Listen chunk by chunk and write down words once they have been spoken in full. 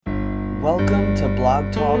Welcome to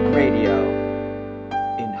Blog Talk Radio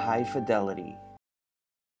in high fidelity.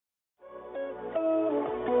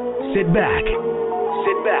 Sit back,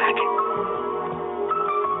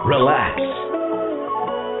 relax,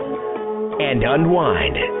 and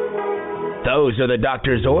unwind. Those are the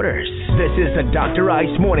doctor's orders. This is the Dr.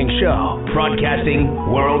 Ice Morning Show,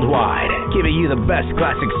 broadcasting worldwide, giving you the best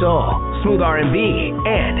classic soul, smooth R&B,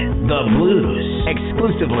 and the blues,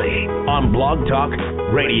 exclusively on Blog Talk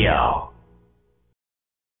Radio.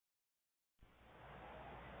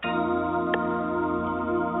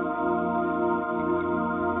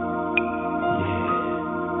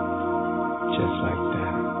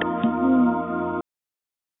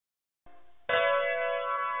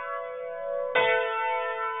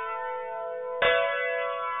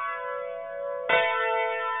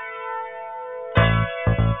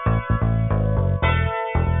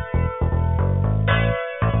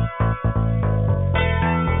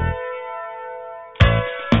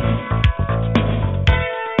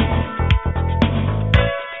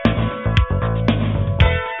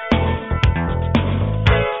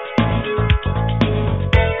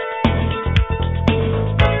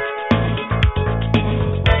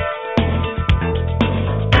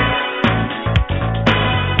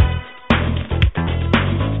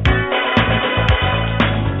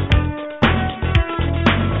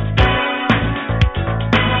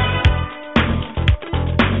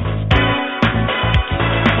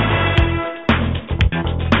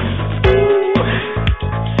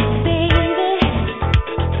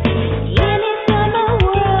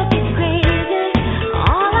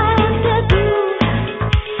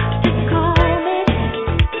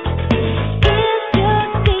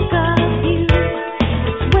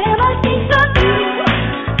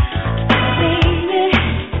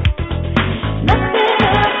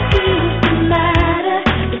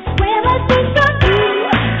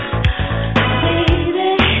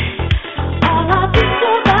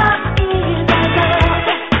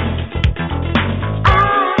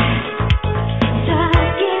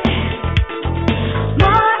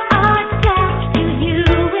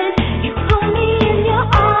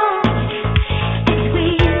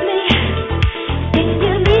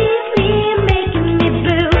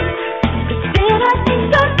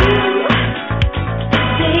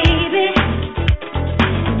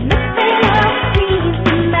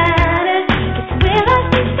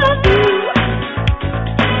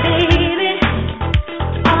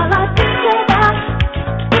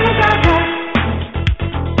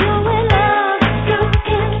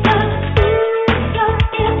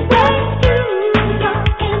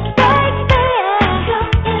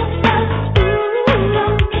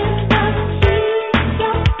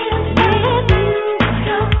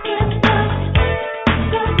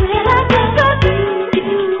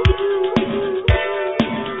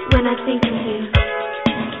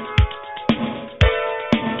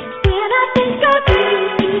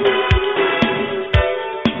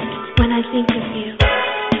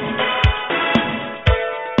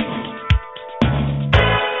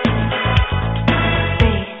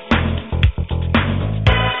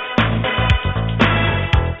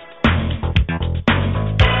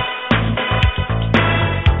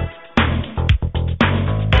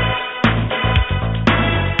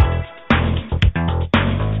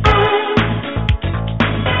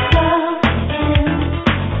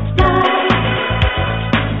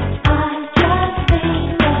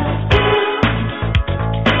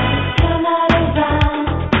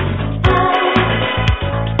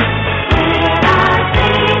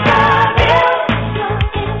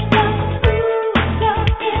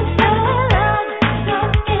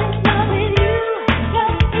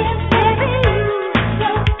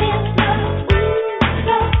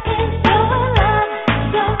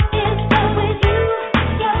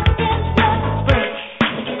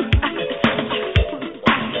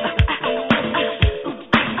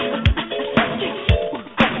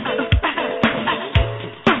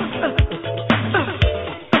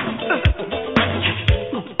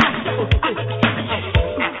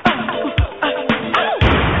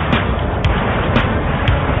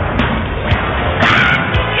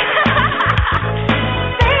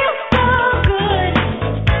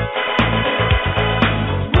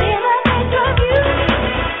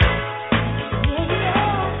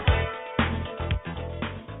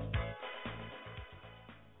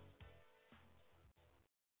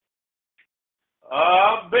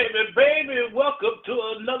 Welcome to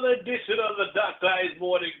another edition of the Dr. Ice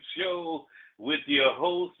Morning Show with your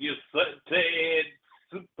host, your suntan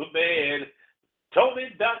Superman, Tony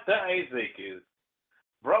Dr. Isaac,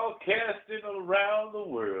 broadcasting around the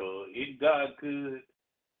world in God good.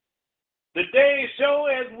 Today's show,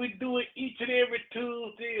 as we do it and every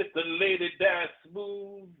Tuesday, it's the Lady Die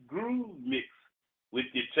Smooth Groove Mix with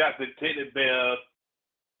your chocolate teddy bear,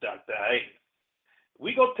 Dr. Ice.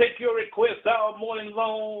 We gonna take your requests all morning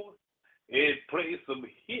long and play some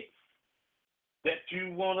hits that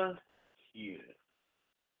you wanna hear.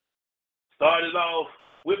 Started off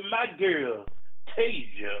with my girl,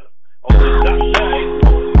 Tasia, on the Dr.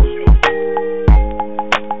 Ice Morning Show.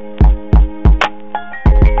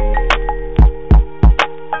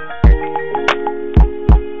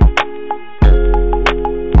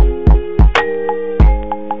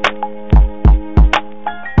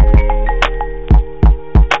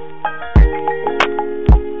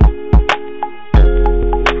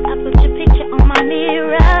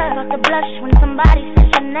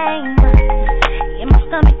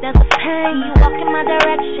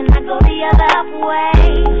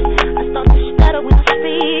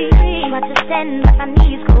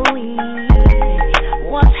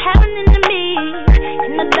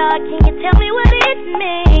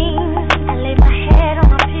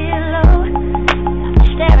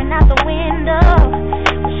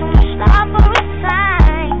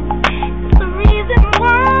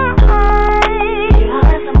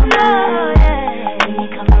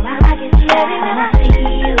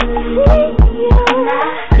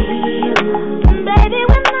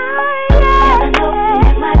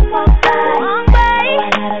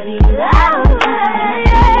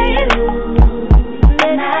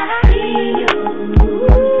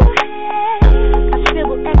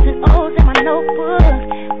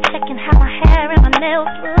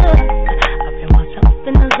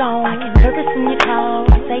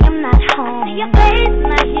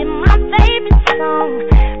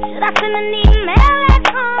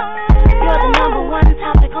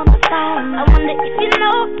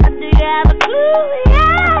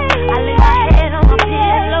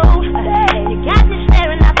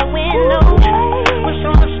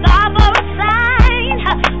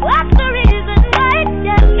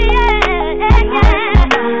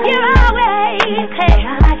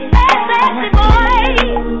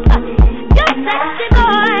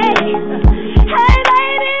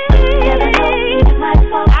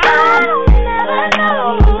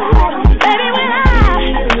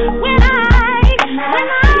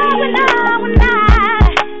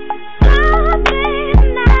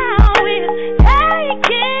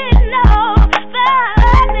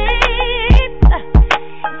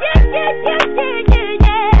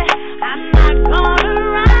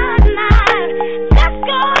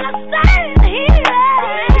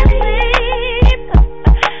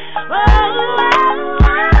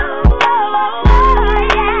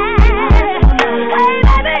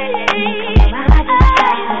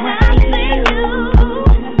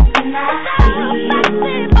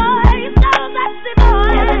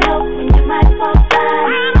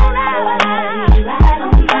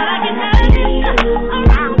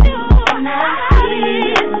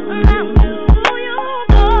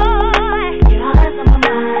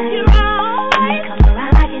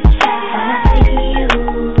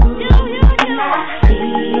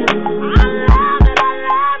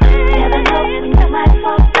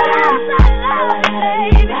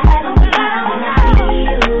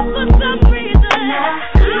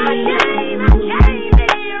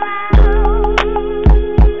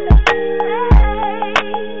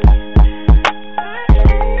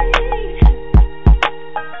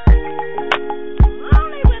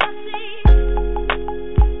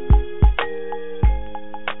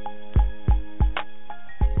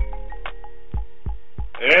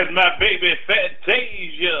 There's my baby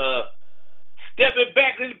Fantasia. Stepping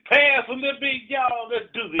back in the past a little bit, y'all. Let's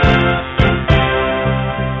do this.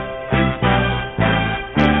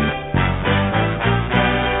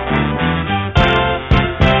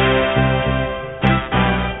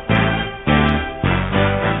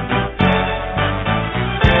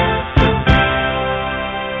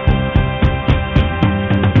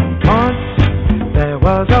 Once there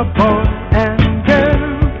was a boy and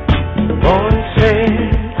girl. The boy said,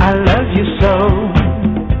 I love you so.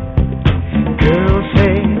 Girl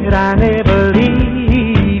said, I never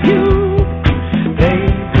leave you.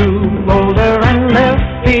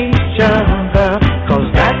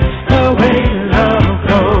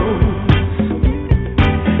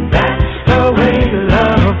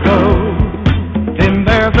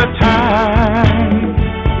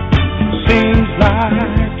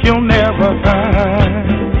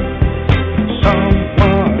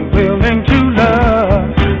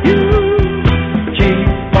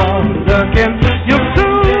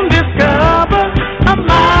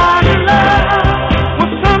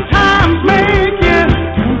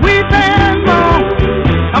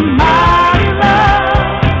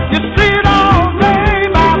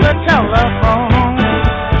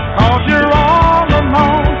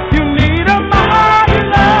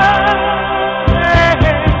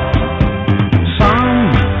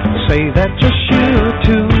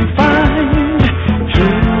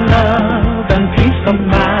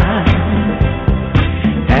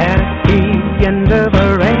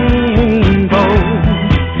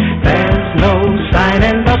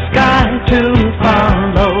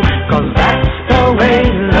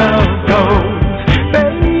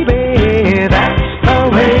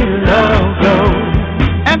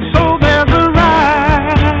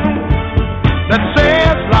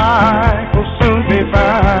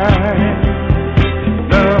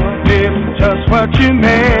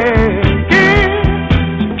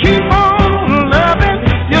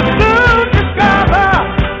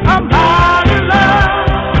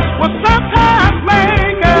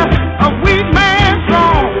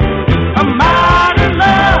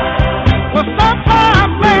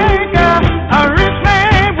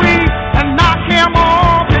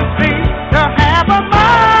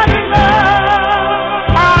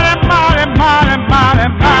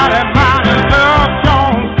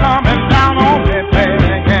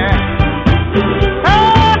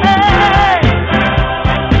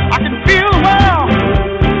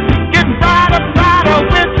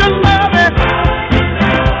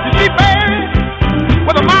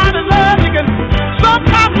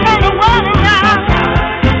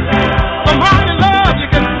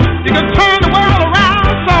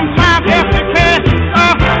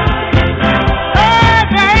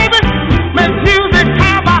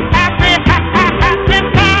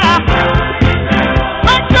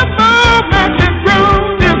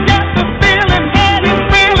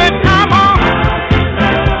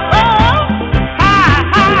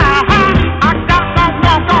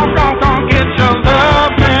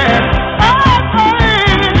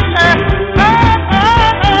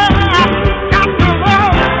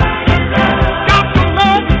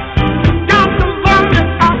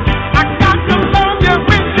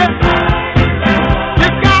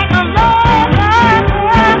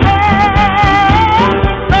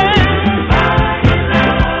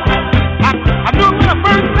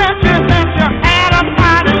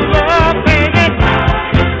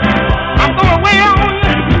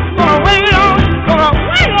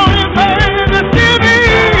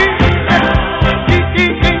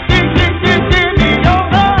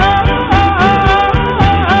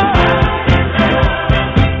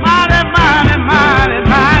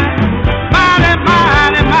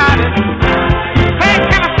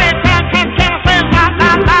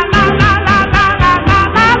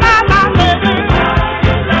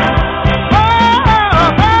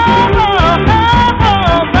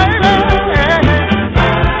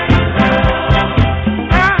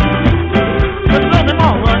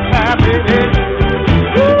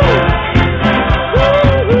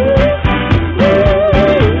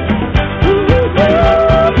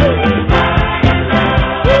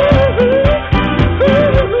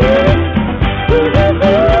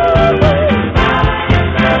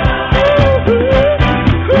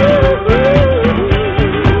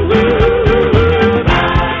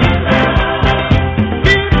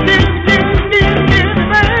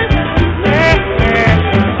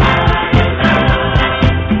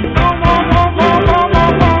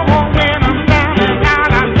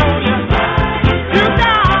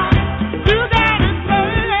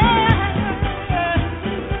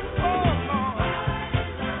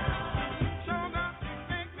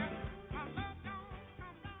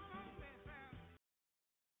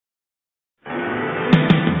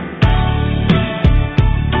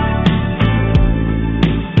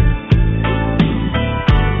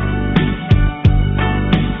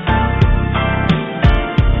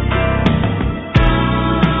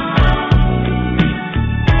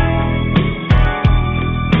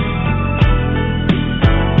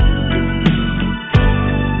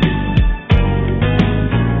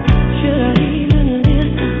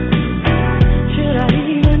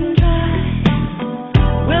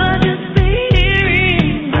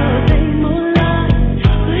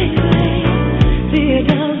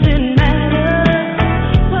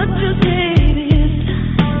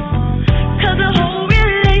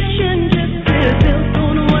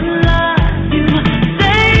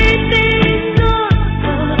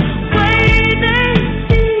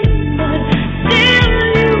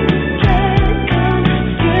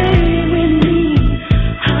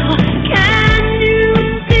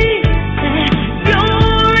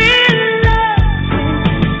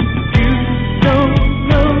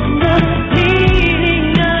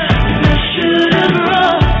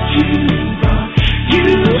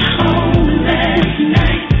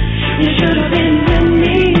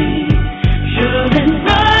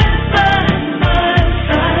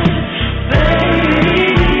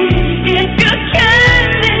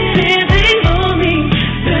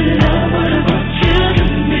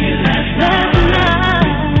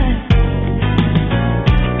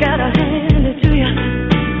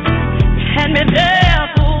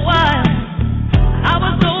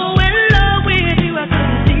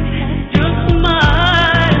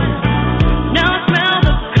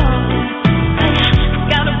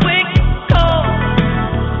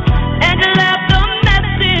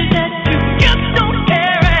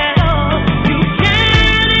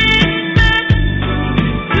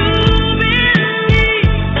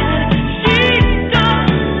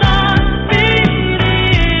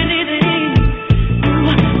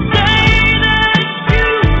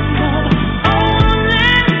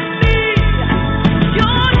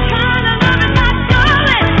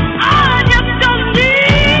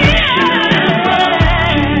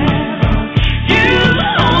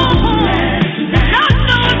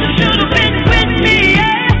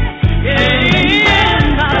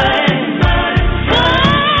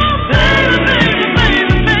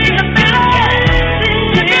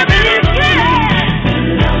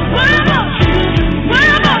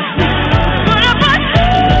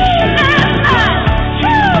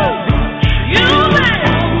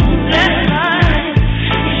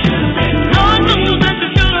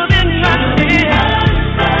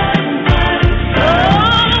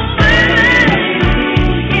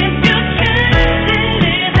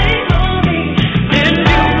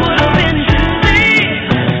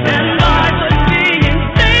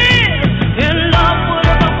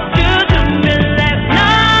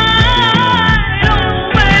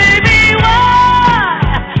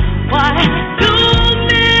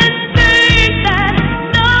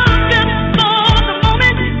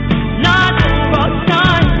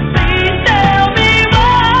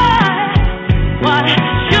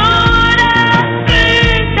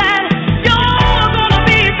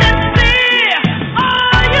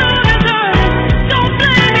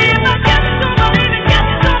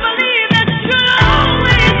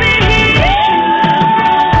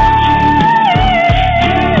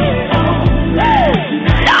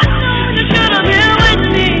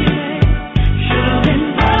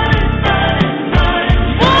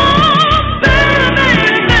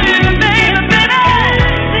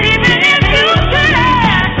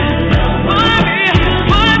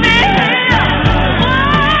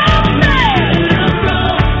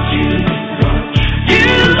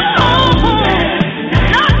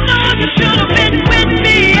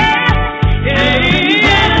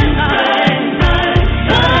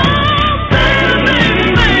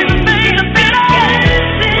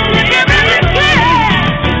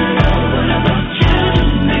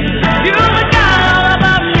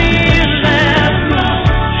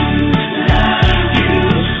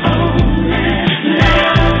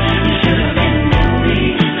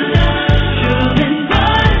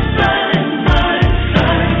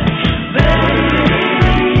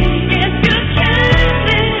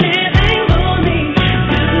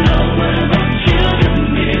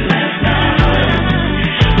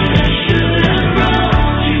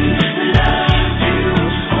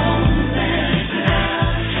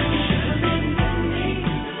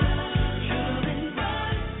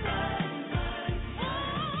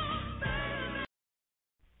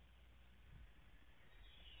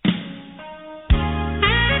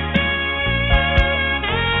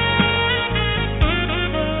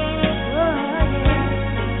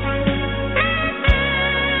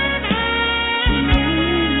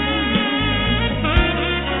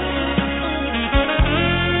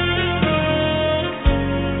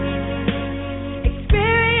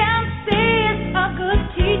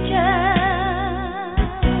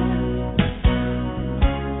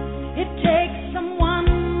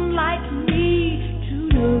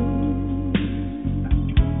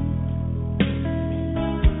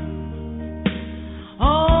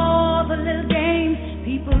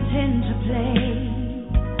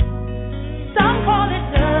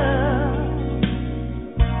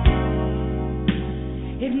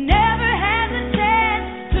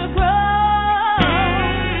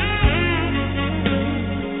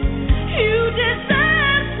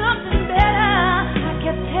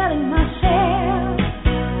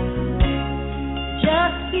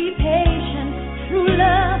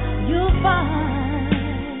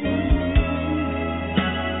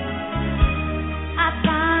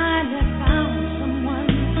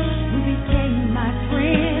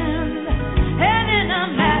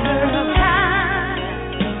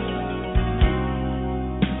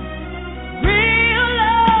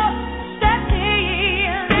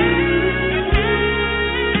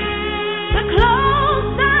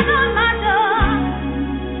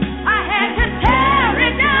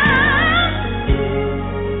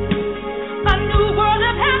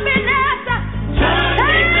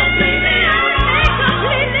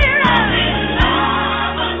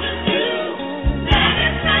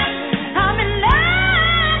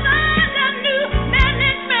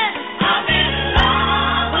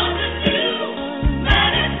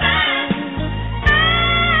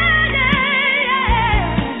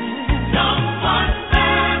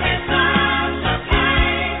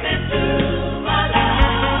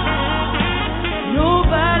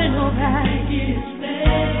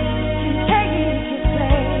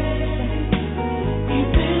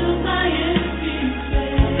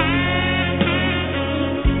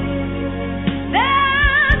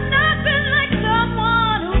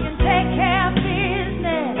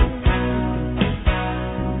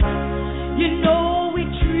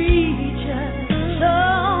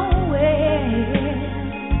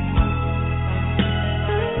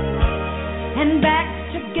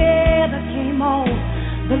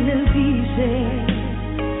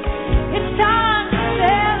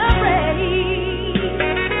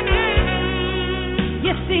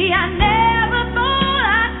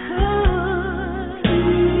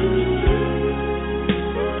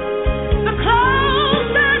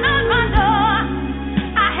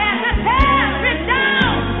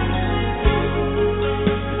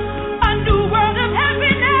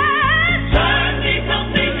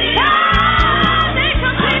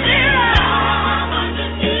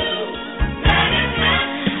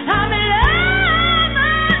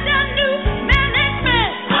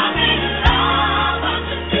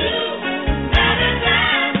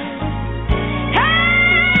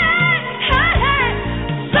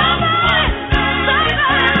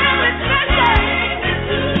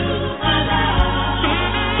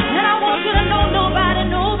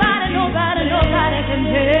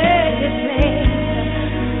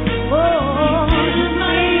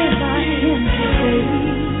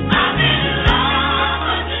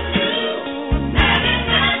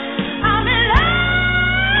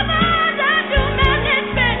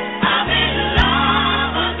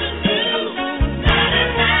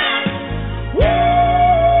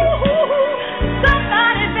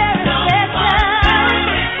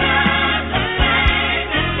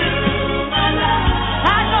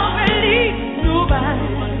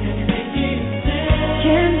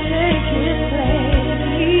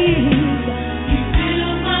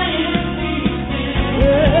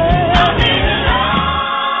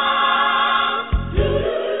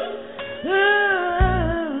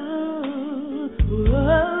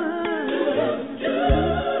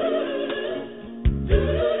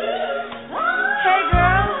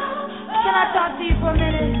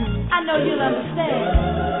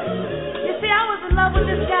 love with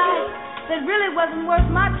this guy that really wasn't worth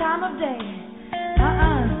my time of day.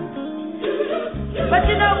 But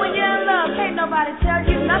you know, when you're in love, can't nobody tell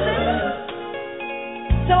you nothing.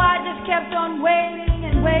 So I just kept on waiting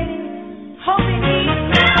and waiting, hoping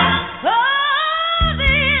he'd fill all the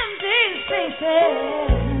empty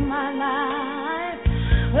spaces in my life.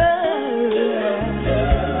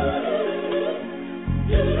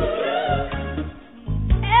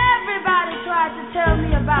 Everybody tried to tell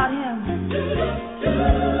me about him.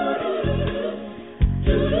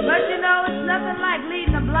 But you know, it's nothing like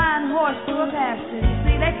leading a blind horse through a pasture. You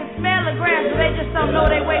see, they can smell the grass, but they just don't know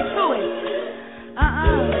their way through it.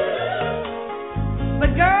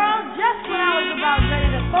 But girl, just when I was about ready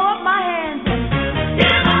to throw up my hands and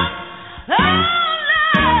give up,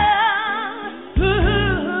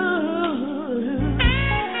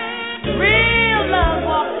 real love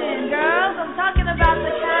walked in, girls. I'm talking about the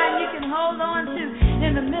kind you can hold on to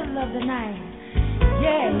in the middle of the night.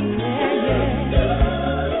 Yeah.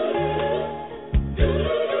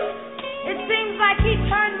 It seems like he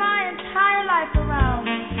turned my entire life around,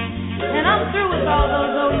 and I'm through with all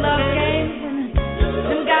those old love games and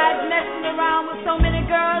them guys messing around with so many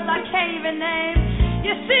girls I can't even name.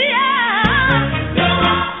 You see, I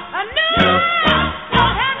knew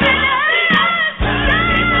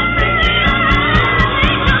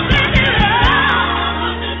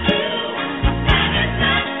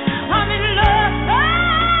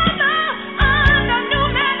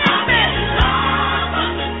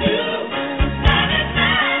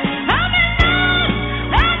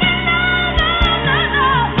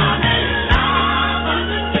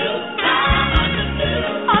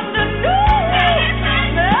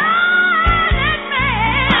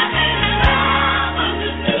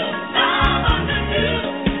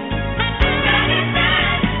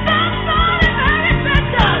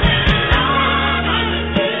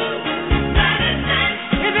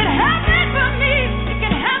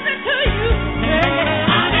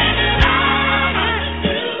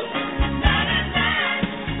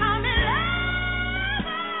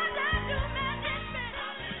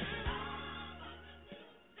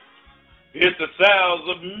It's the sounds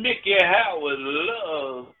of Mickey Howard,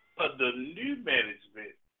 Love Under New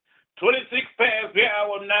Management. 26 past the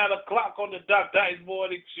hour, 9 o'clock on the Dr. Ice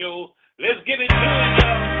Morning Show. Let's get into it,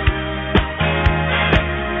 y'all.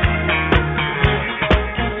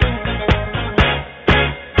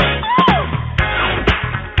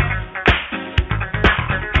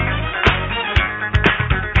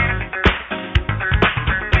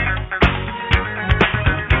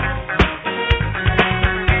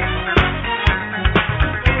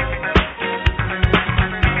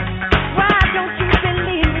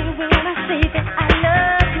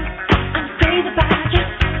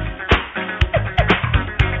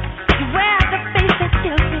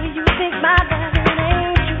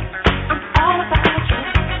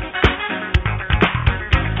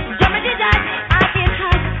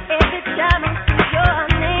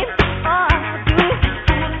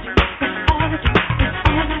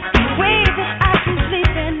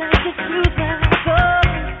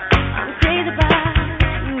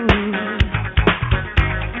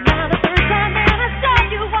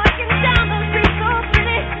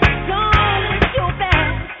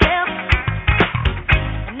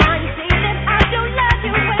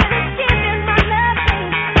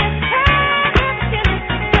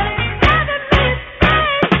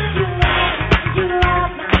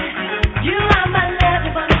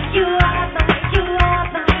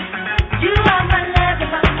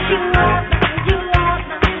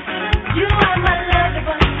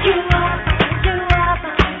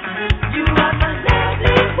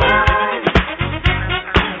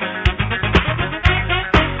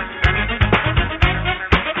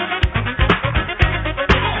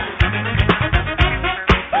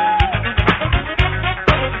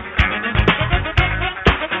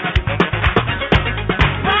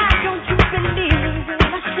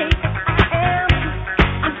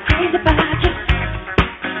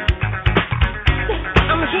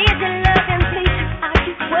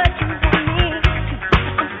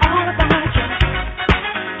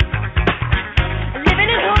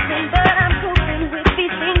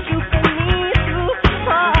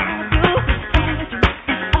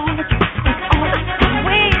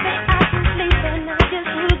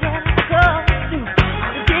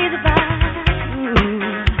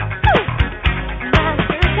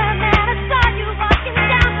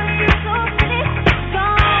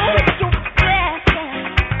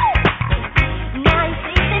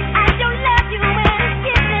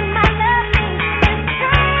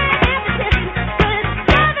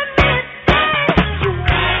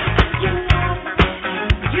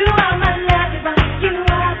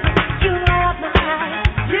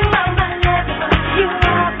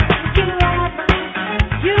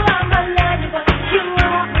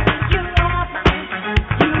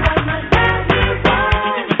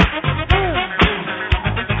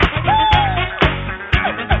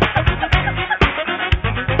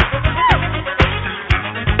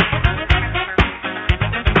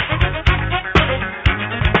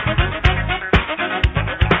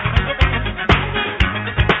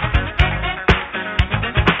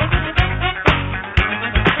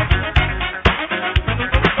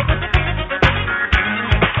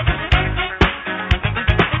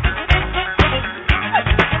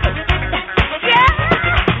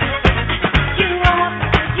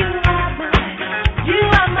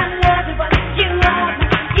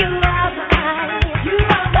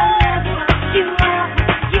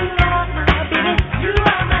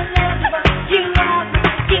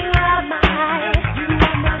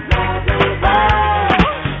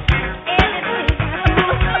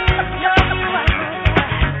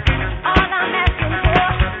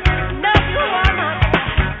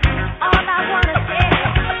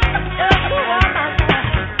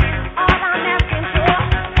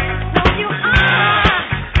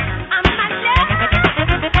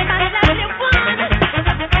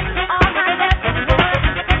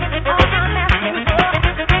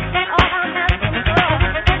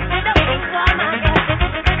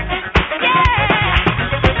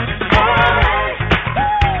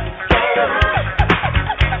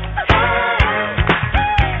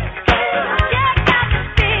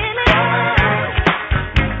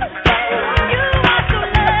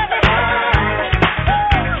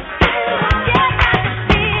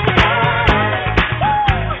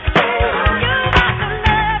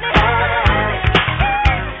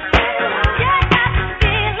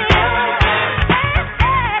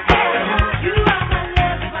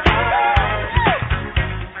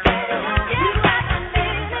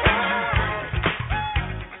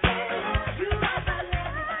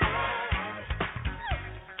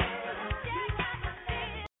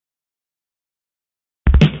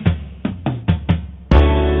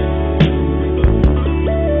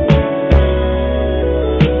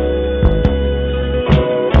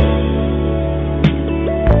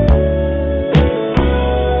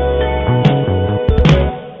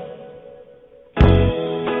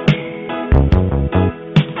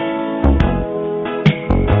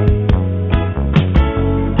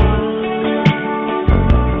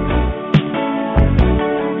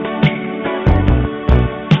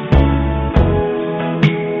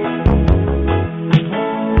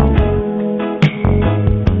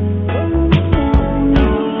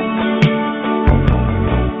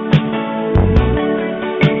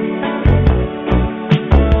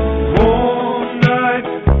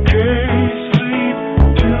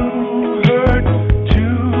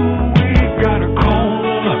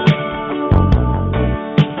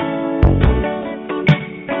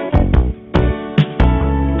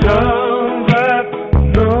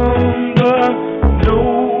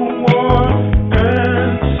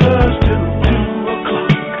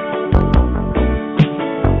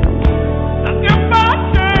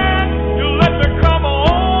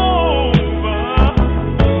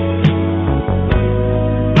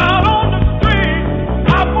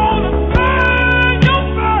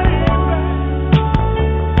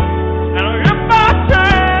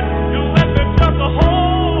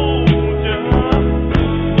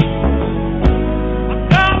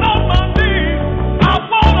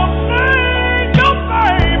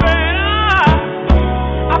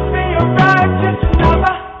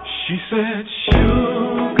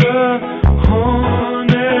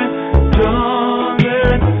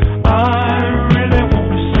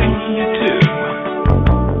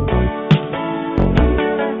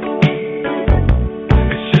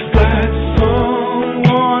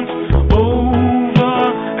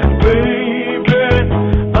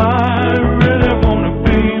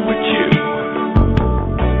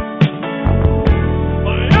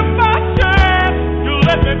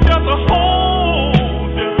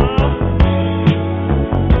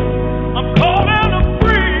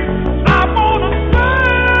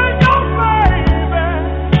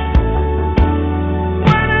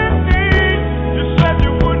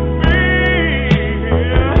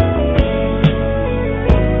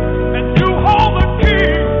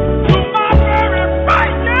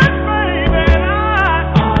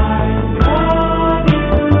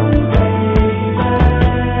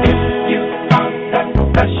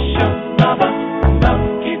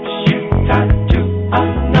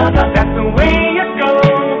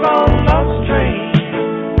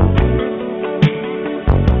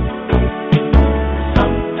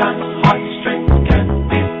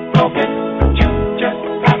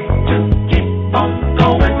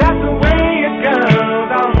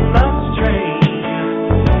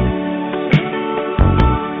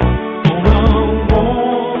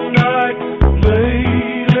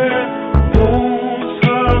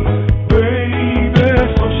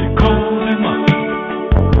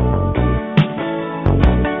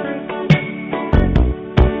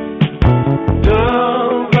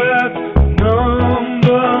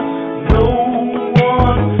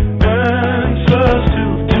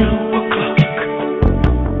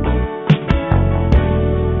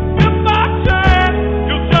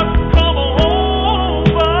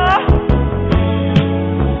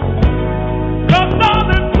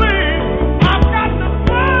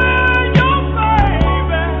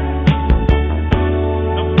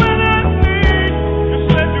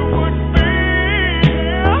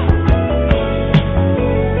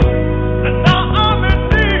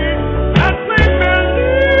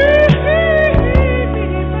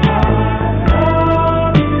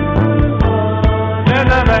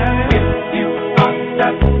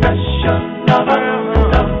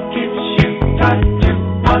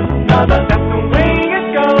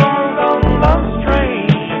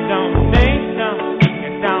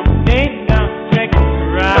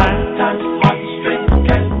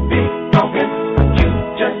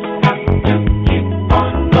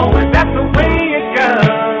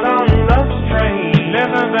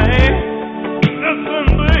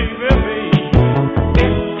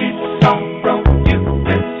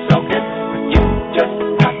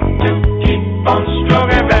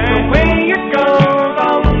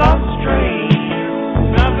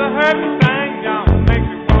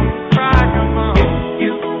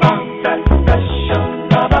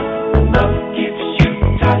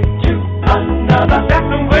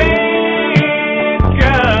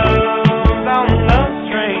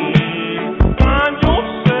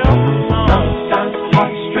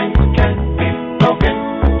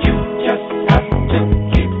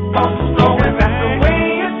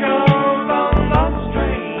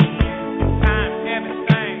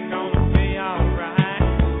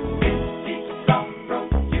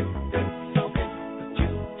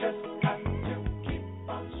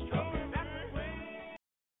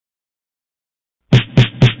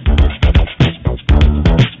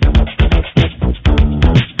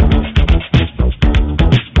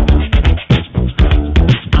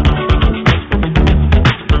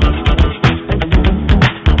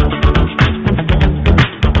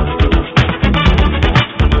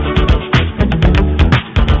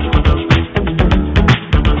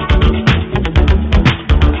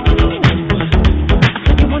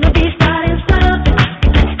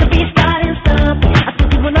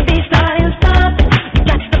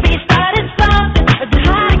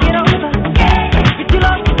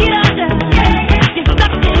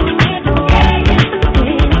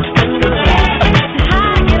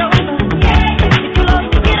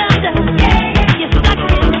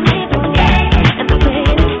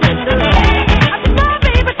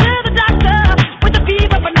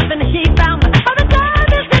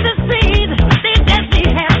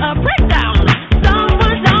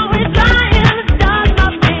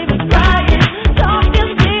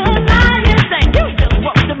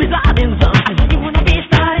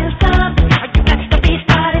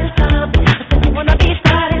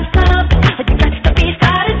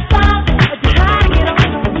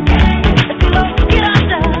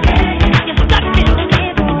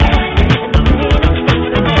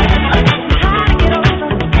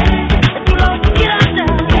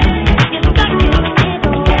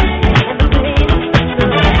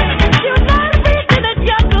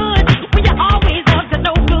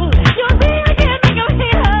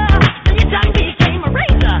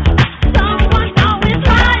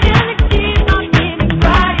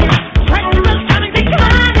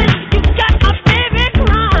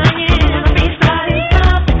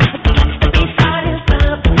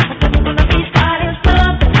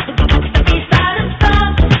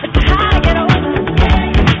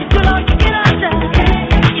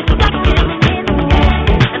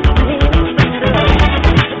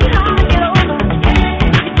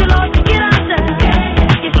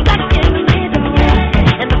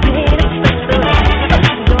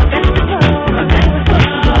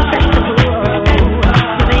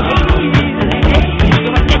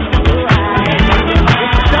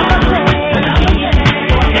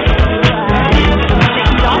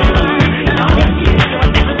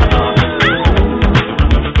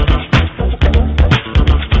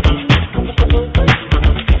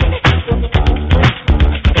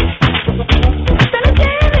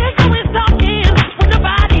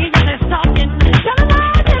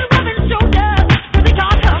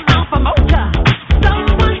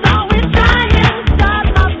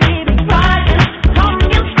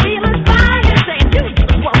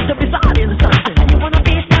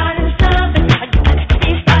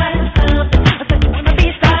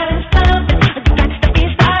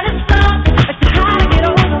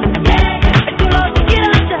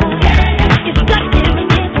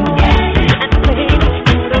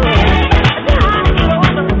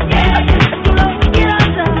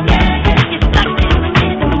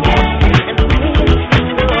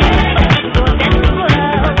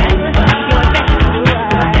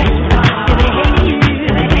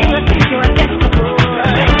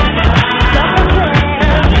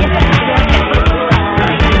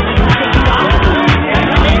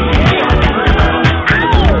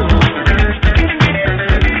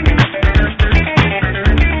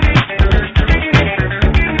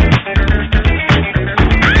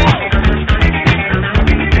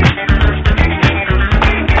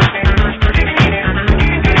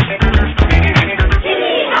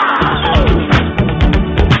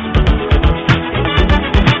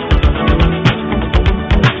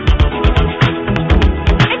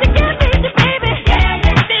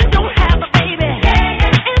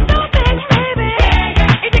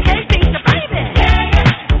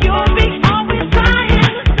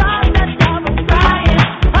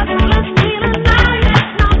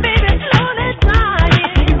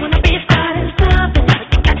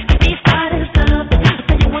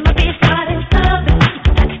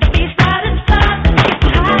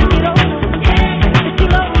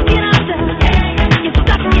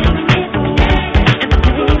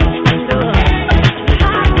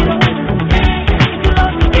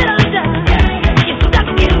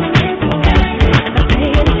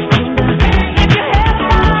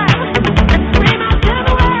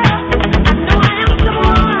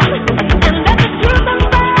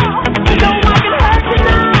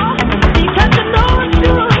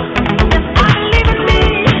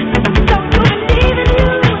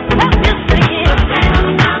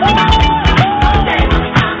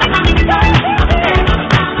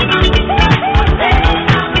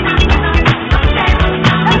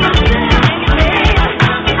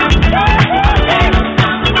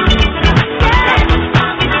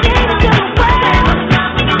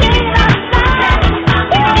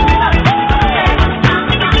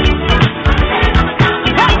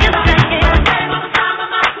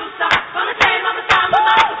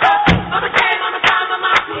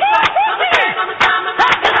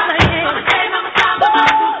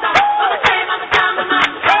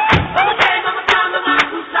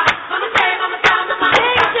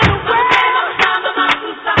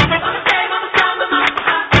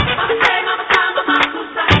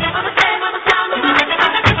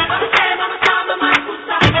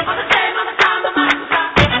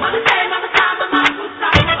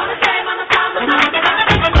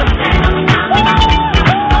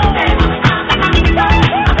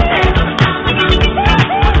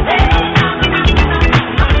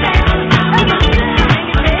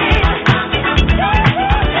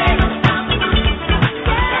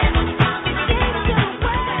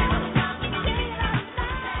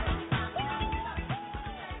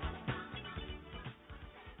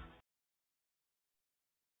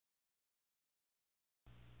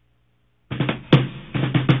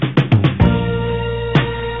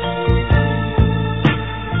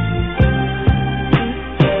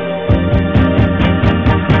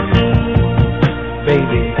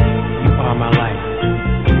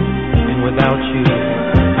 without you,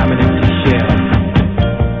 I'm an empty shell.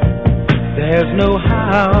 There's no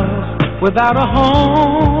house without a home,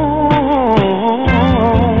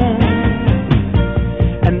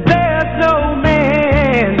 and there's no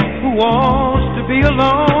man who wants to be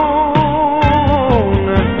alone.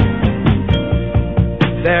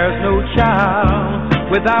 There's no child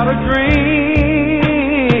without a dream,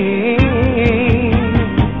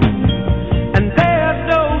 and there's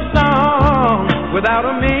no song without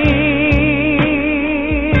a meaning.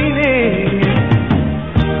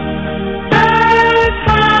 That's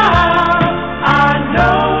how I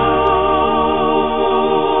know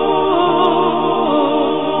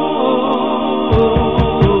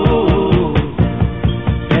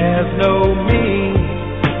there's no me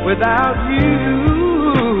without you.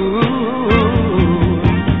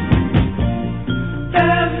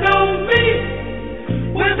 There's no me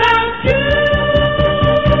without you.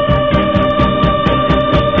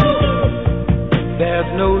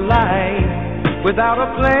 There's no life without a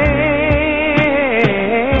plan.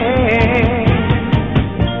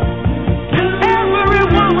 Every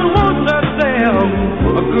woman wants herself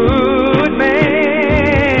a good man.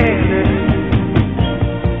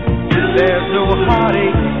 There's no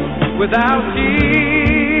heartache without tears,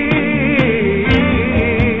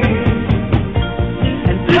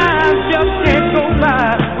 and time just can't go by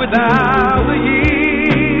without the years.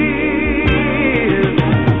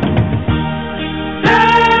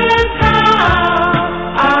 That's how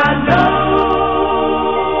I know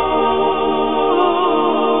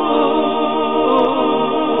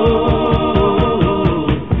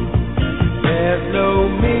there's no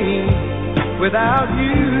me without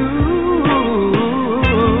you.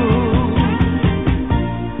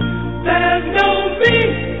 There's no me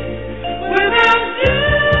without you.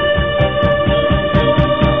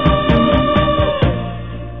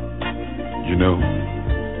 You know,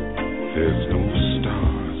 there's no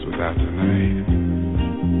stars without the night.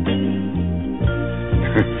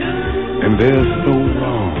 And there's no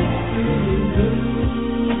wrong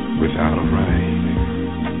without a right.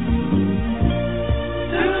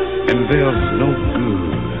 And there's no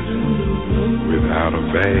good without a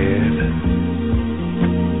bad.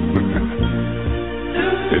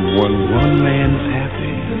 And when one man's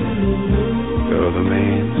happy, the other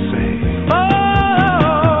man's sad. Oh,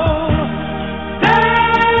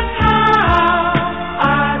 that's how I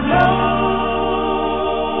know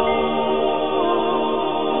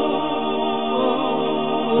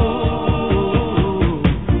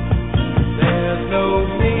there's no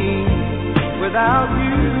me without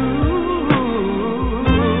you.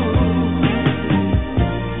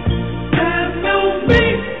 There's no me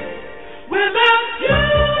without you.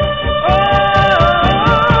 Oh,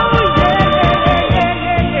 yeah.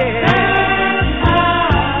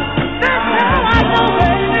 That's how I know,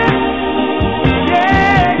 baby.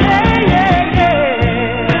 Yeah.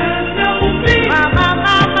 There's no me. My.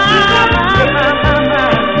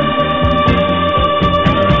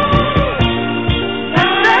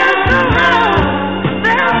 There's no house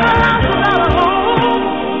without a home.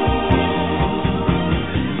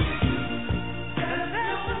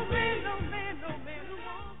 There's no man who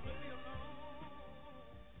wants to be alone.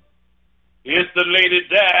 It's the Lady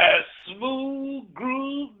Di Smooth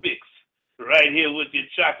Groove Mix right here with your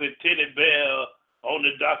chocolate teddy bear on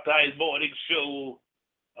the Dr. Ice Morning Show.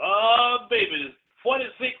 Oh, baby,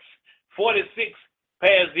 46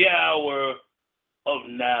 past the hour of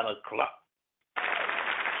 9 o'clock.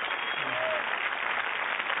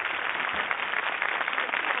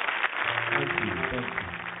 Thank you.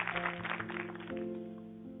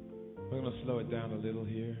 We're going to slow it down a little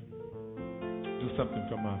here. Do something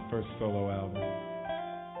from my first solo album.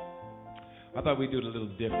 I thought we'd do it a little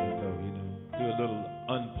different, though, you know. Do a little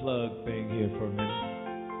unplugged thing here for a minute.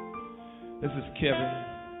 This is Kevin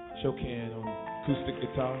Chocan on acoustic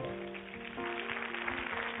guitar.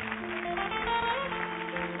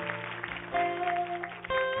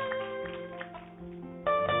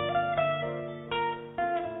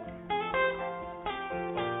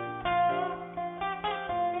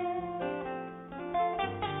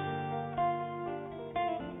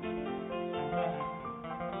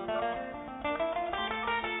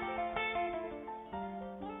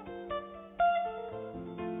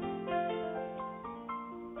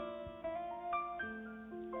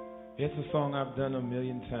 It's a song I've done a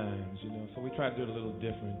million times, you know, so we try to do it a little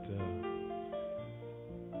different.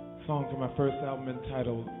 Song from my first album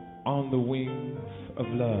entitled On the Wings of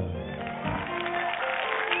Love.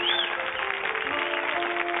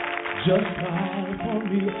 Just smile for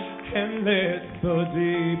me and let the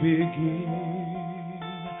day begin.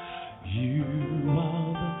 You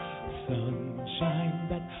are the sunshine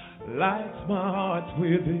that lights my heart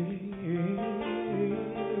within.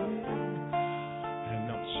 And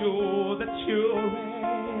I'm sure that you're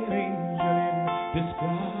an angel in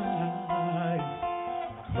disguise.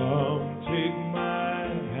 Come take my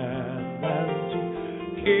hand and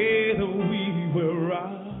together we will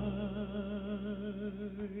ride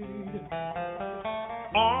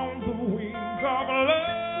on the wings of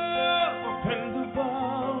love and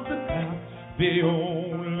above the clouds. The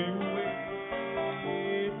only way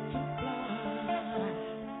to fly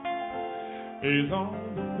is on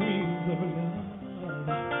the wings of love.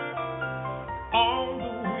 On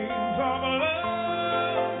the wings of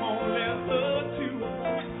love, only the two of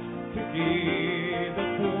us together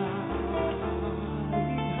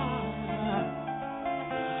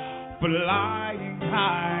flying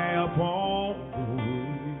high upon the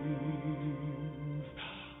wings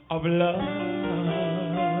of love.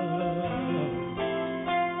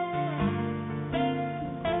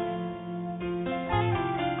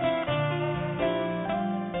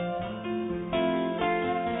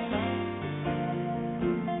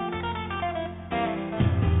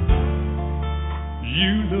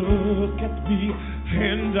 You look at me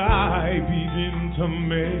and I begin to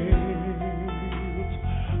melt,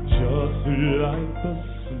 just like the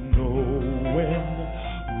snow when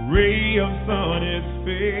a ray of sun is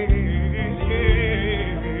fading.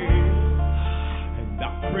 And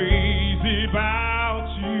I'm crazy about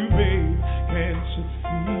you, babe, can't you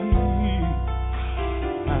see?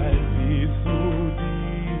 I'd be so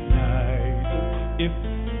delighted if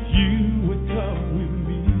you would come with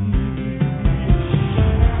me.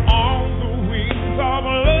 Of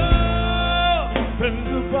love and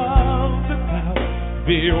above the clouds,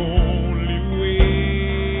 the only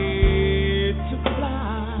way to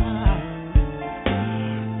fly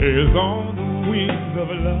is on the wings of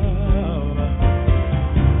love.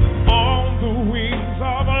 On the wings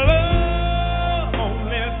of love,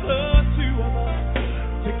 only the two of us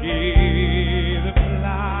together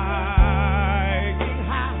flying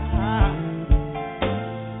high,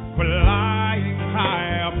 flying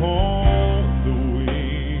high upon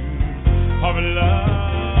of love.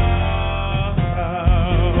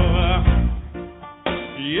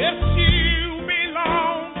 Yes, you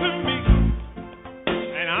belong to me,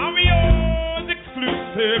 and I'm yours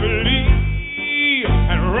exclusively.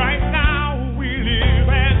 And right now we live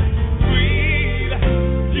and breathe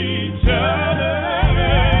each other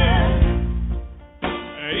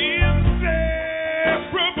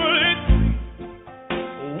inseparably.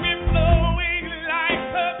 We're flowing like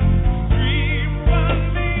the stream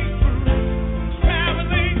running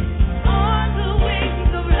on the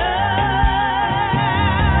wings of love.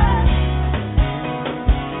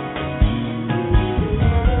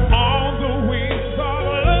 On the wings of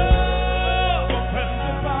love, and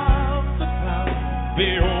above the clouds,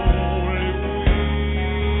 the only way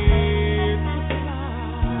to fly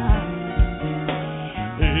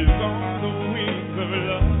is on the wings of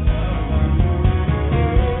love.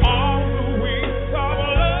 On the wings of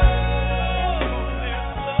love, and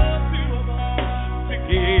the two of us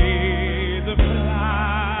together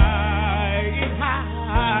flying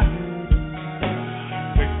high,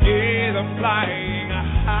 together flying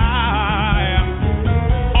high,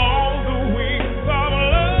 on the wings of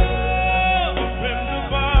love and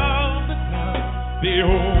above the clouds, the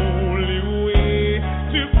only way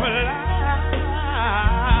to fly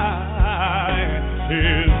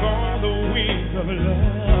is on the wings of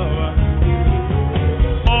love.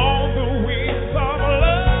 On the wings of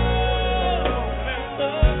love and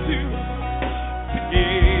the two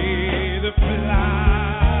together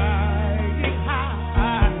flying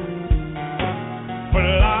high,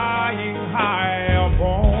 flying high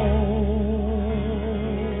upon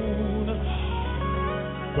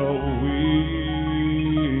the wings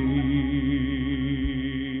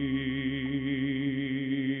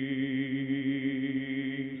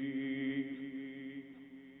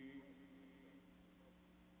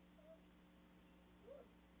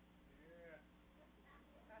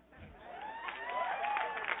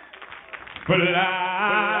flying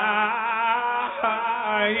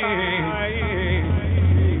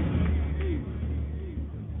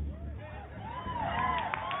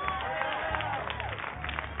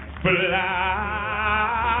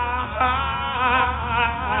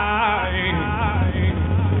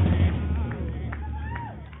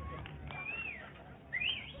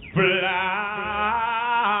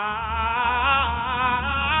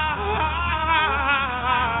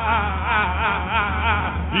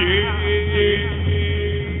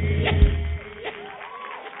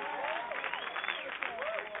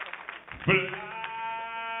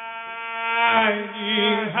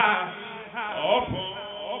high upon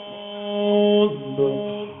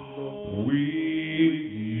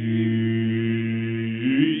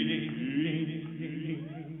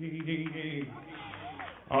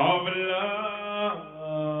of love.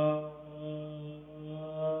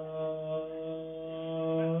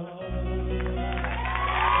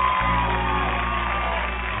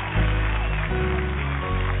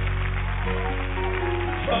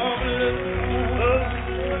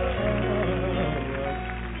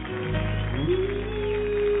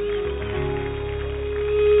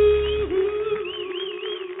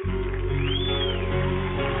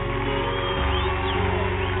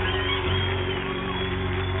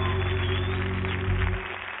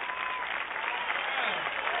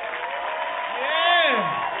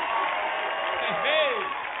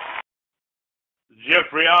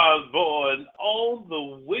 Jeffrey Osborne, On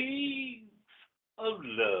the Wings of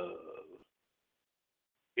Love.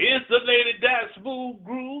 It's the Lady Di Smooth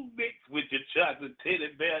Groove Mix with your chocolate teddy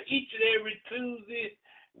bear. Each and every Tuesday,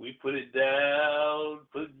 we put it down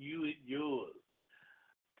for you and yours.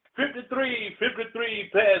 53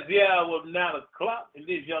 past the hour of 9 o'clock, and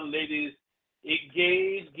this young lady's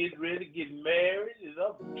engaged, getting ready to get married, and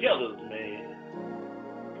I'm jealous, man.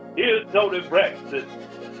 Here's Tony Braxton.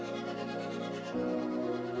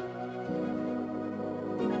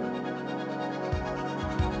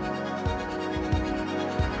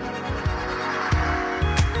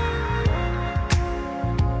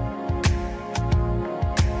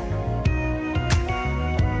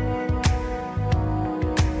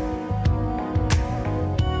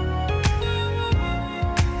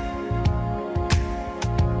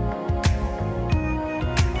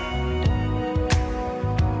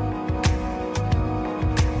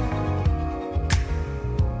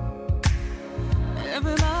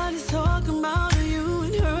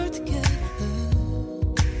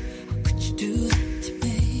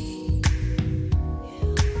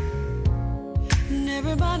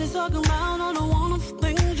 Everybody's talking about all the wonderful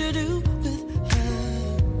things you do with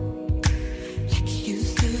her, like you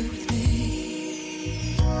used to with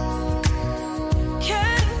me.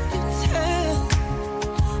 Can you tell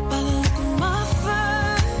by the look on my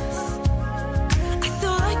face? I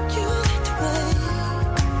still like you that way.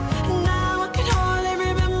 Now I can hardly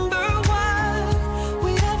remember why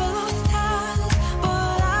we ever lost touch,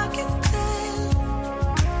 but I can tell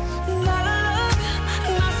that I love you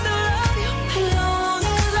and I still love you. Long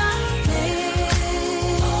as I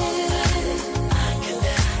live,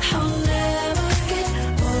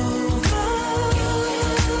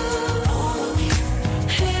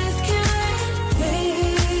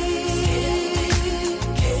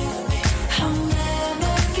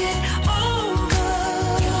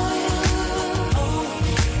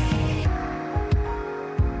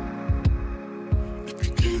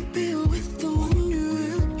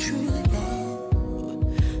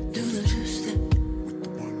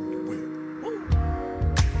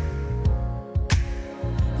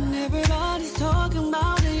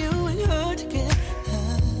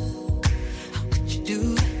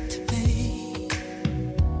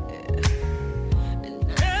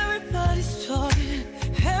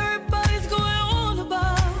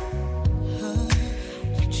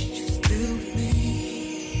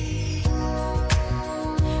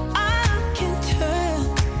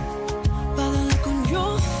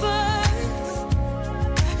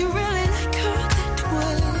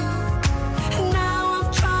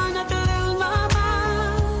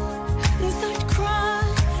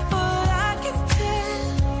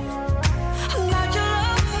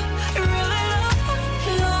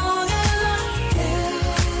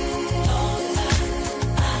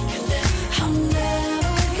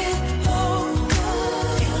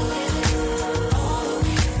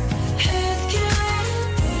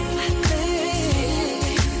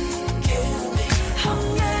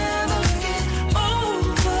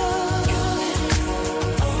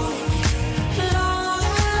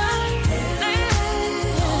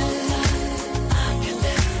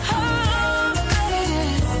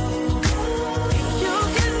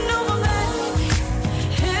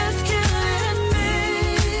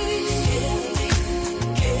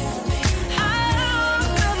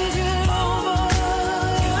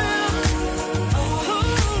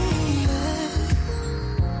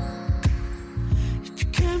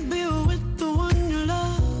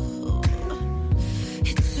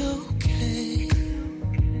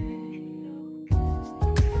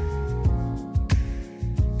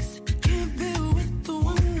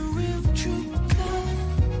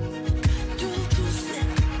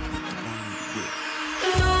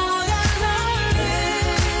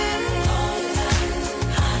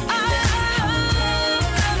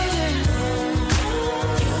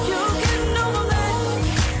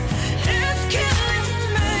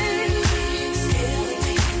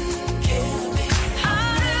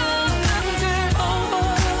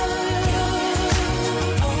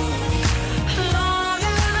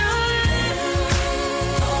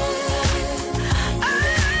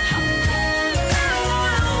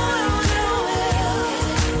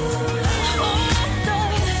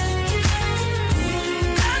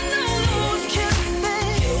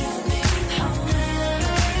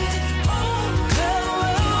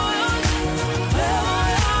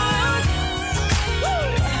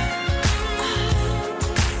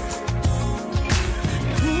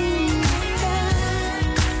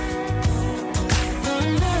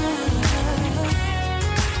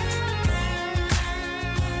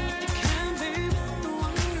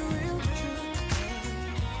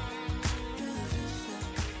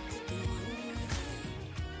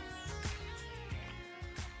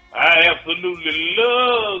 absolutely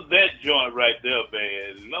love that joint right there,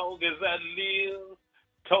 man. As long as I live,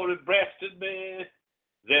 Tony Braxton, man,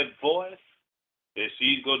 that voice, that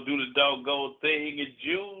she's going to do the doggone thing in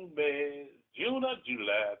June, man. June or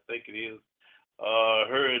July, I think it is.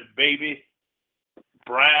 Her and baby,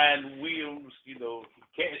 Brian Williams, you know,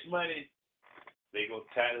 Cash Money, they going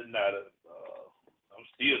to tie the knot up. I'm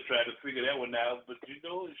still trying to figure that one out, but you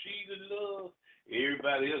know, if she's in love,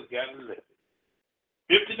 everybody else got to let it.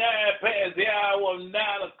 59 past the hour of 9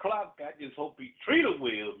 o'clock. I just hope he treat her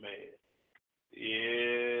well, man.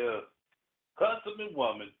 Yeah. Custom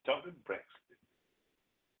woman, Tony Braxton.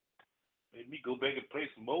 Made me go back and play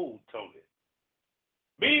some old Tony.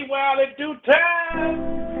 Meanwhile, in due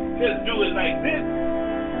time, let's do it like this.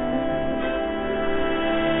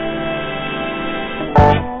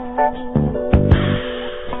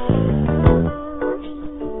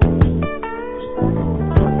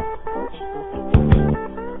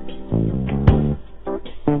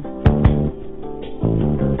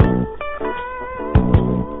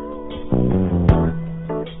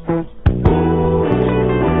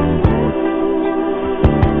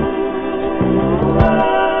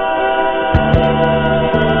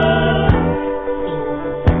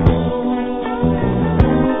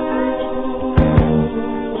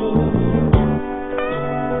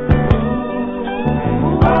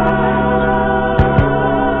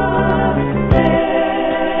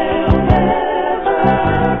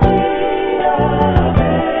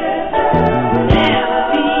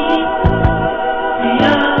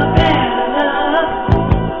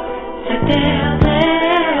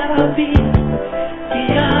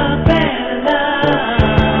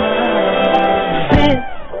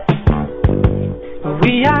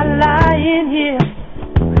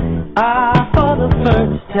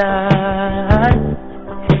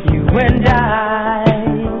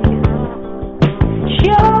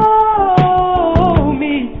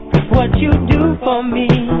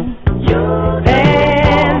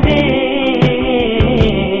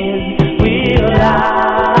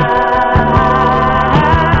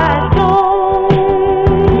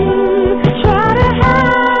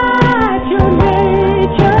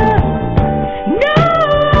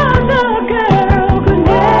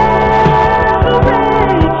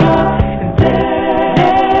 There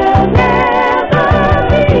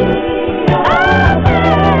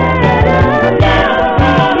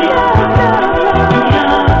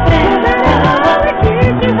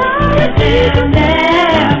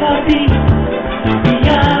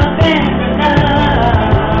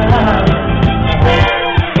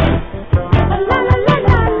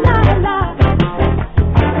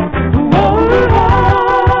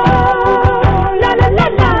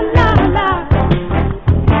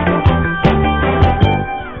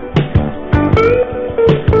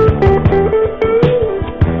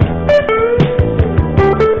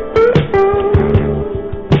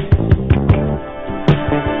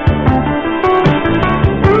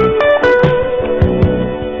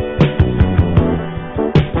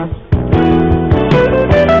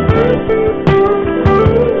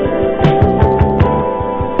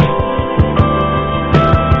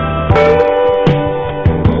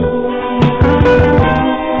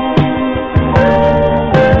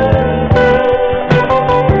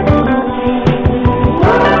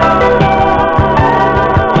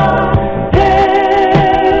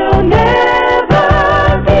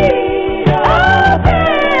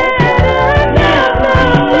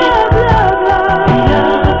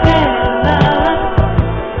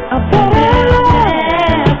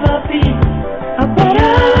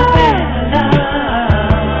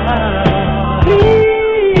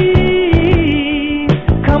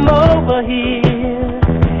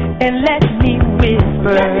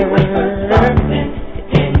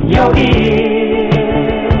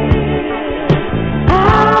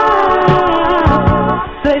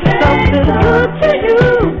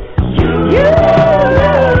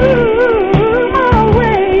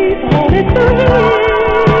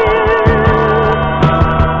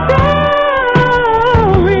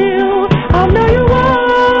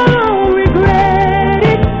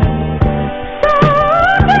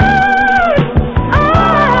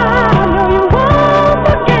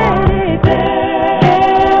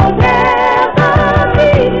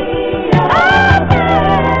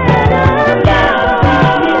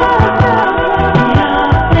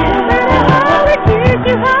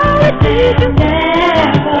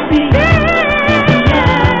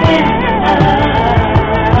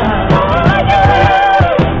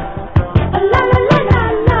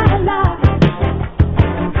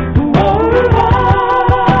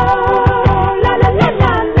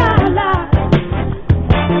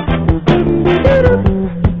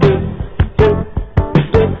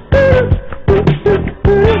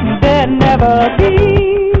never be.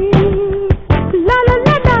 La la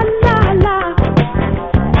la la la la.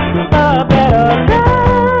 A better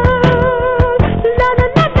love. La la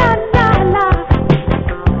la la la la.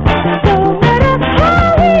 No matter how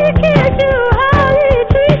he kiss you, how he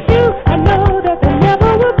treat you, I know that there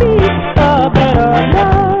never will be a better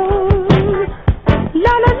love.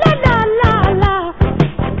 La la la la la la.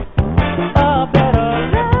 A better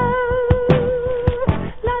love.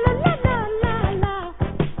 La la la la la la.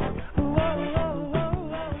 Whoa, whoa, whoa,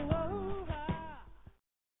 whoa, whoa.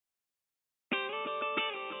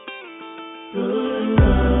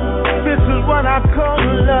 This is what I call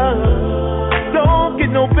love. Don't get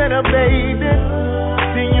no better, baby,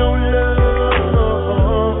 than your love.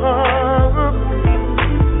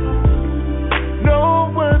 No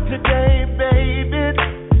word today, baby.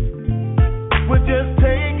 We're just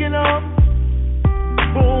taking off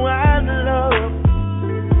for our love.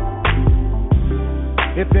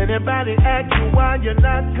 If anybody asks you why you're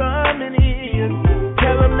not coming in,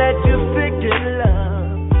 tell them that you're sick in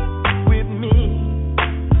love with me.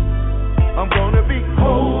 I'm gonna be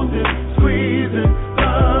holding, squeezing,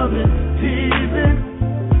 loving, teasing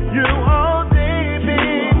you all day,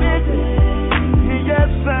 baby. Yes,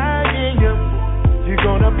 I am. You're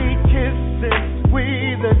gonna be kissing,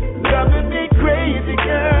 squeezing, loving me crazy,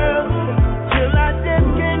 girl, till I just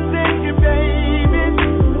can't take it, baby.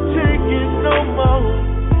 Take it no more.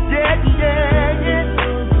 Yeah, yeah,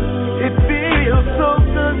 yeah. It feels so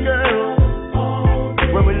good, girl,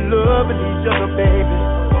 when we're loving each other, baby.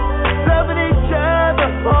 Loving each other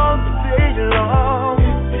all day long.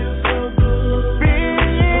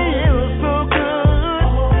 Feels so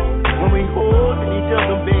good when we holding each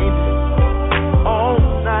other, baby, all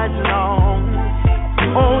night long.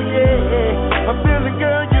 Oh yeah, I'm feeling,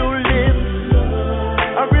 girl, your lips.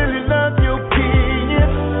 I really love your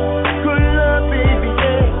kiss. Good love, baby,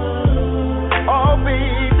 yeah. Oh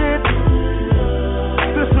baby,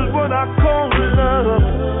 this is what I call love.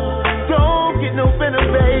 Don't get no better,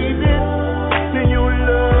 baby, than your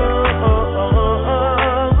love.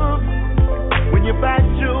 When you bite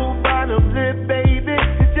your bottom lip, baby,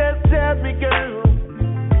 it just tells me, girl,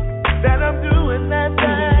 that I'm doing that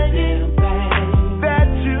thing that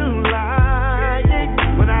you like.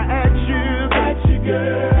 When I ask you,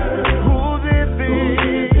 girl, who this is,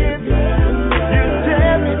 you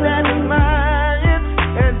tell me that it's mine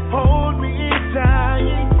and hold me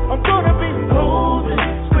tight. I'm gonna be holding,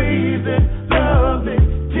 squeezing, loving,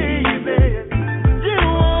 teasing you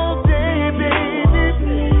all day,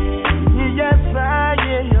 baby. Yes, I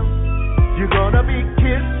am. You're gonna be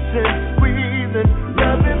kissing, squeezing,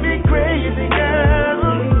 loving me crazy, girl.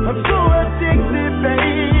 I'm so addicted,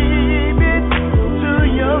 baby, to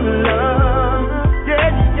your love.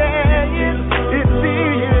 Yeah, yeah, yeah. It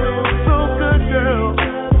feels so good, girl,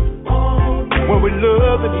 when we're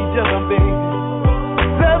loving each other, baby.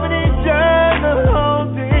 Loving each other all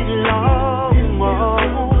day long.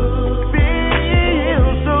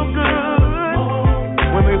 Feels so good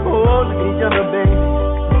when we're holding each other, baby,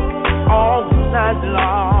 all night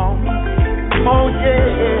long. Oh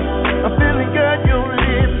yeah, I'm feeling good, your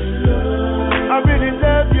lips. I really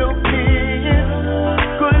love your kiss.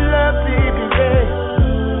 Good love, baby, yeah.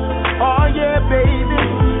 Oh yeah, baby.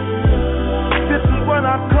 This is what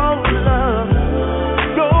I call love.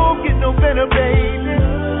 Don't get no better, baby,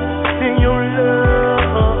 than your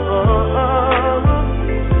love.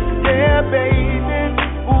 Yeah, baby.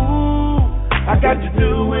 Ooh, I got to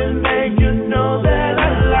do and make you know that I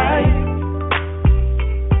like.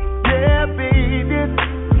 Yeah, baby.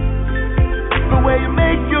 The way you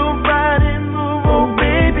make your body move, oh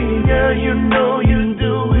baby, girl, you know you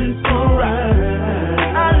do it so right.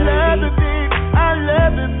 I love it, baby. I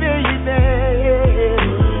love it, baby.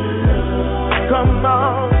 Come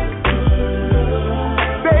on,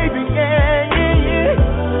 baby, yeah, yeah, yeah.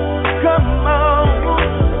 Come on,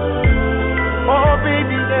 oh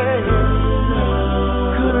baby, yeah.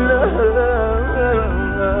 Good love.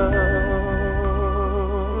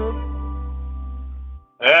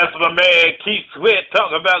 That's my man Keith Sweat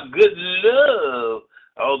talking about good love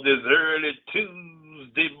on this early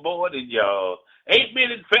Tuesday morning, y'all. 8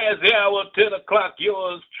 minutes past the hour, 10 o'clock.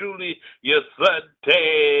 Yours truly, your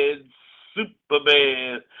suntan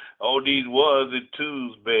Superman on these ones and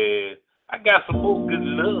twos, man. I got some more good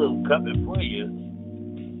love coming for you.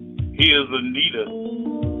 Here's Anita.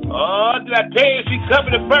 Oh, did I tell you she's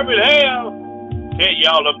coming to Birmingham? Tell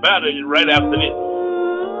y'all about it right after this.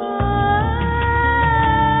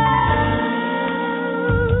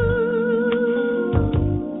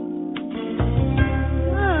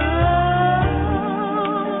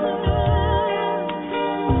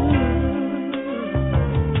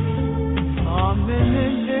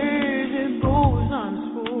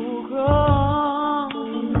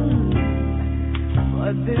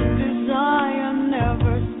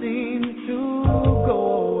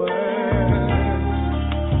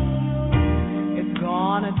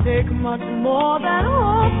 take much more than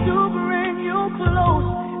hope to bring you close.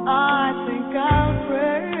 I think I'll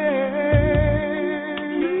pray.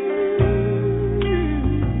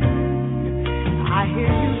 I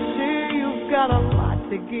hear you say you've got a lot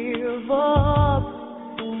to give up,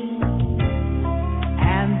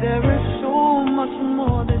 and there is so much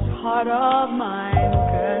more this heart of mine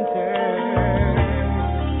can take.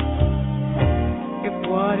 If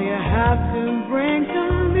what you have to bring to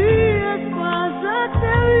me is fast, I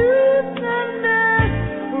tell you, send it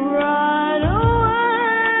right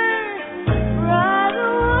away, right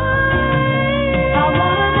away. I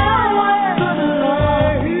wanna know what good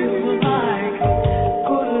love feels like,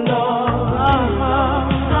 good love.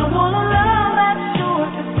 I want a love that's sure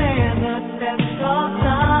to stand the test of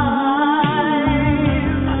time.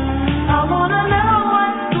 I wanna know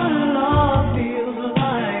what good love feels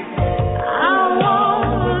like. I want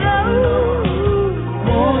love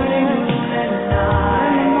morning and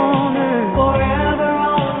night.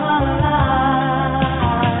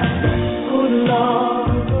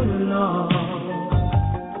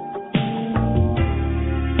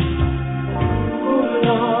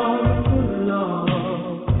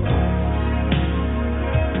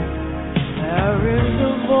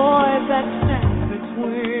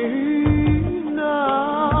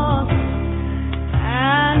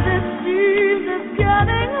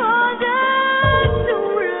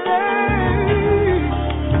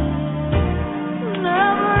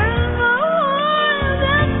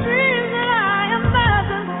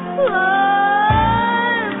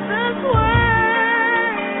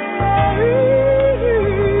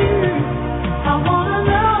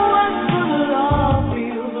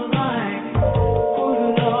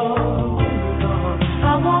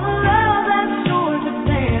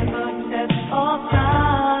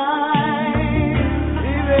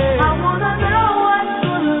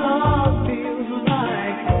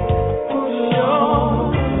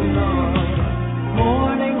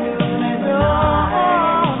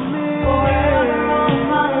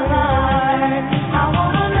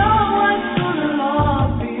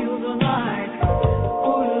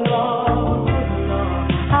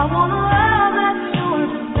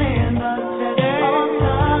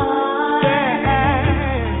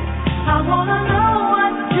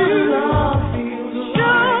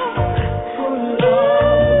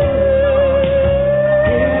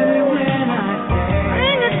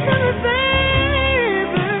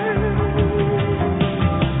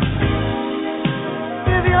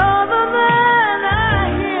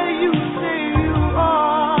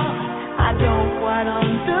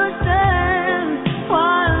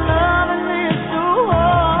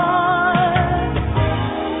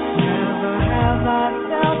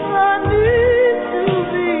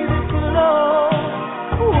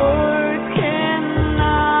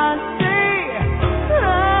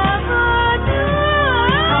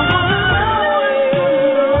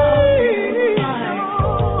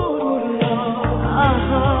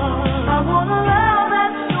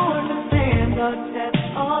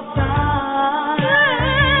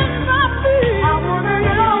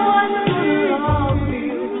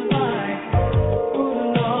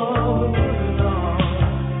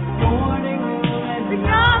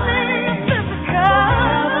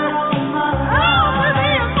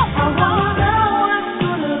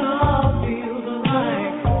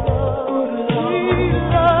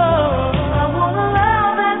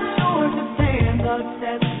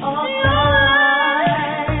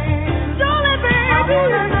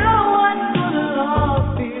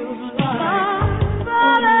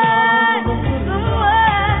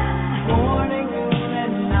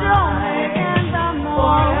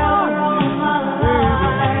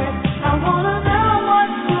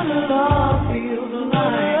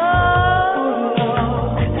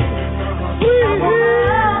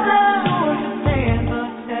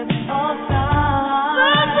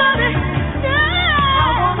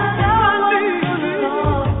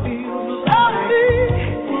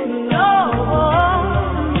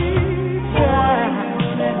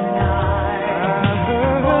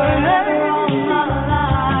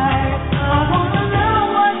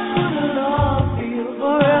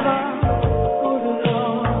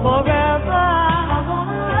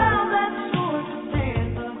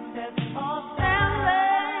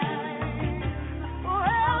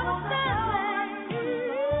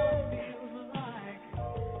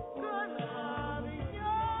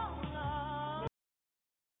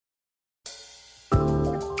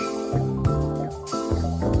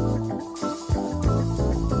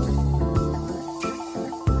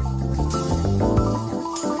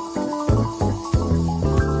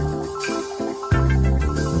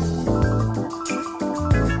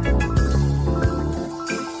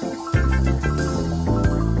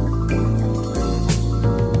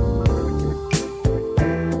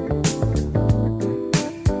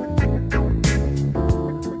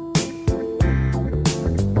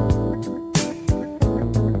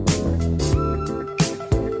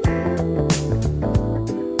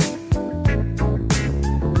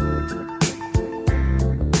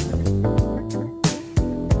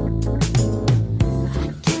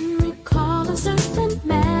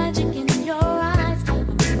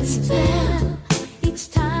 spell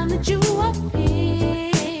each time that you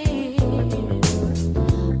appear.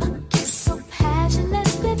 A kiss so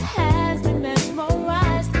passionate that has me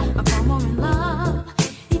mesmerized. I fall more in love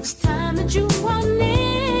each time that you are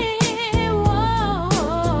near. Whoa.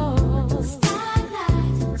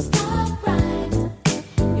 Starlight, star bright,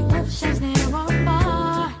 your love shines near or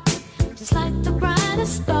far, just like the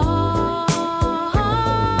brightest star.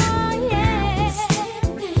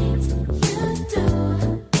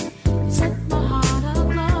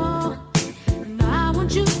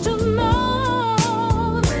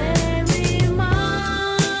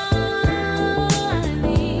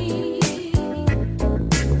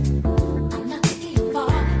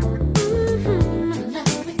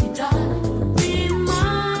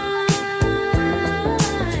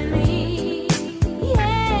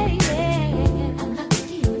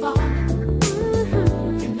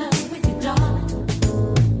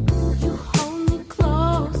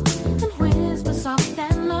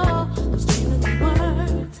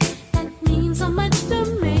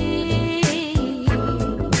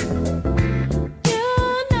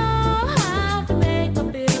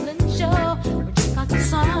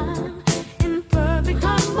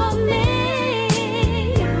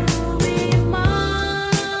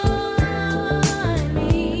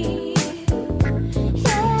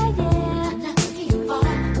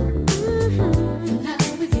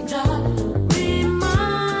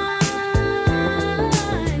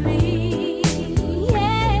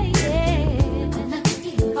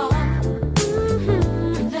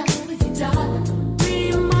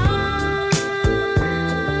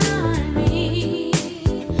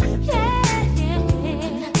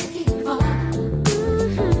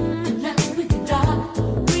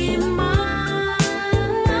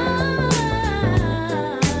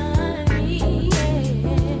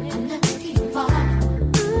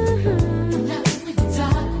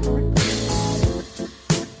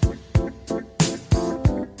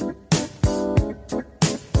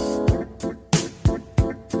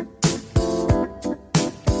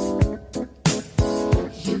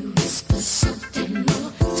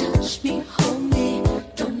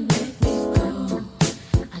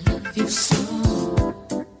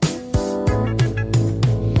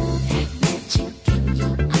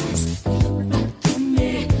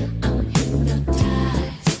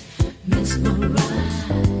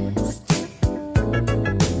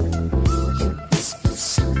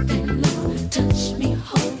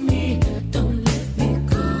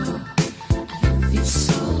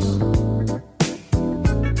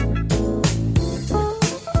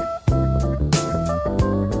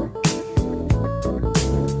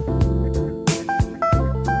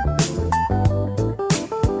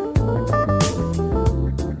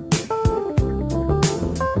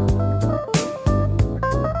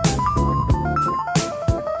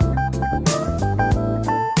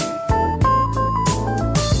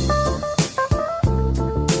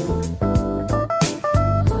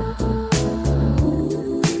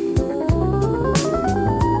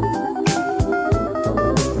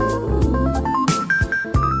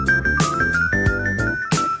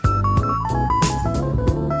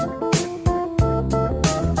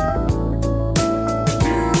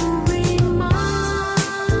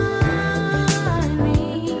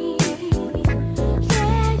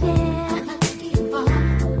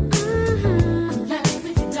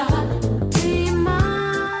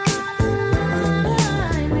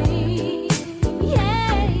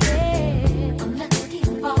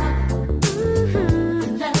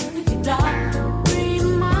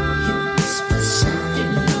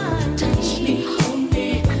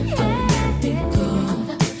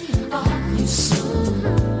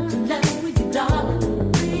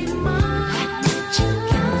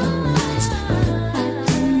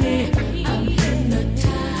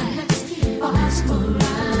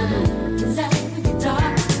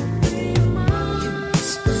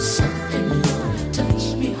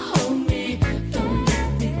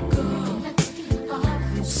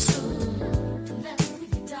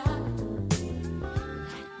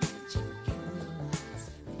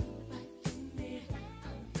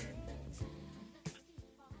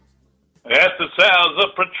 That's the sounds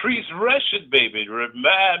of Patrice Rushen, baby.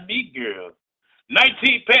 Remind me, girl.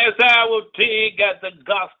 19 past hour 10, got the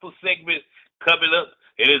gospel segment coming up.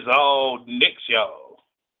 It is all next, y'all.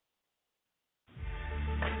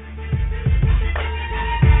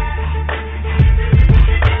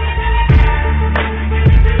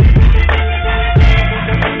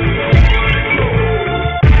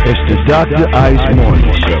 It's the Dr. Ice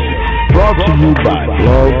Morning Show, brought to you by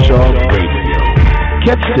Blog Talk Radio.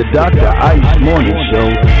 Catch the Dr. Ice Morning Show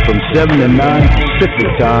from 7 to 9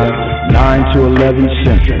 Pacific Time 9 to 11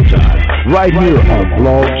 Central Time, right here on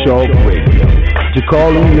Blog Talk Radio. To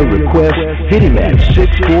call in your request, hit him at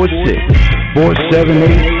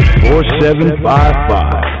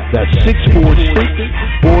 646-478-4755. That's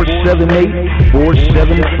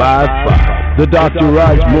 646-478-4755. The Dr.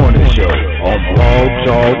 Rice Morning Show on Blog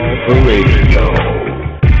Talk Radio.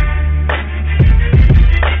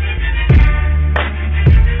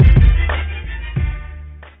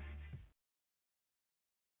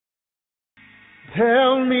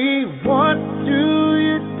 Tell me, what do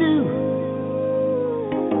you do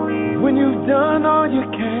when you've done all you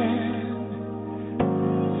can?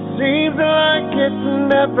 Seems like it's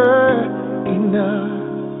never enough.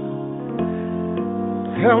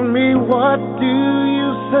 Tell me, what do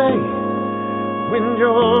you say when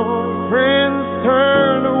your friends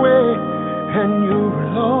turn away and you're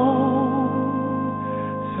alone,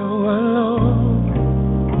 so alone?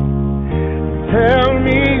 Tell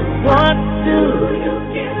me, what do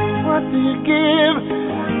you give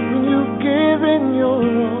when you give in your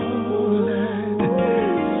all? And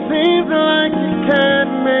seems like you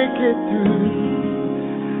can't make it through.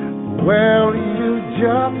 Well, you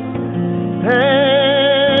just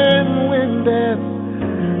stand when there's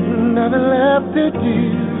nothing left to do.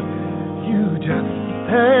 You just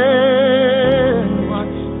stand,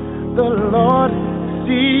 watch the Lord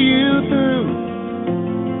see you through.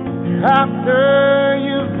 After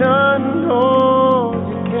you've done all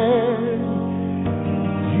you can,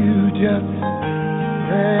 you just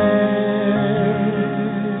stand.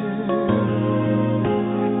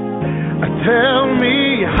 Tell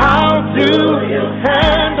me, how do you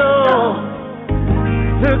handle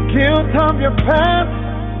the guilt of your past?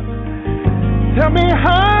 Tell me,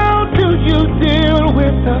 how do you deal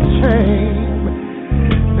with the shame?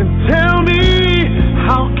 And tell me,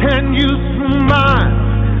 how can you smile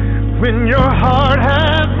when your heart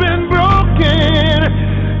has been broken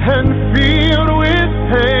and filled with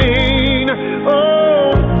pain?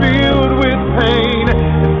 Oh, filled with pain.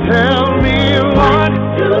 Tell me, what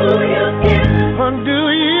do you give? What do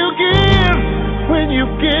you give when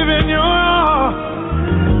you've given your all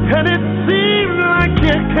and it seems like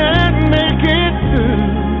you can't make it through?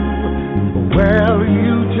 Well,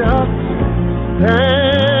 you just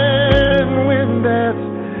stand when there's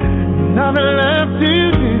nothing left to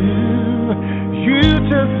do. You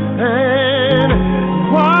just stand,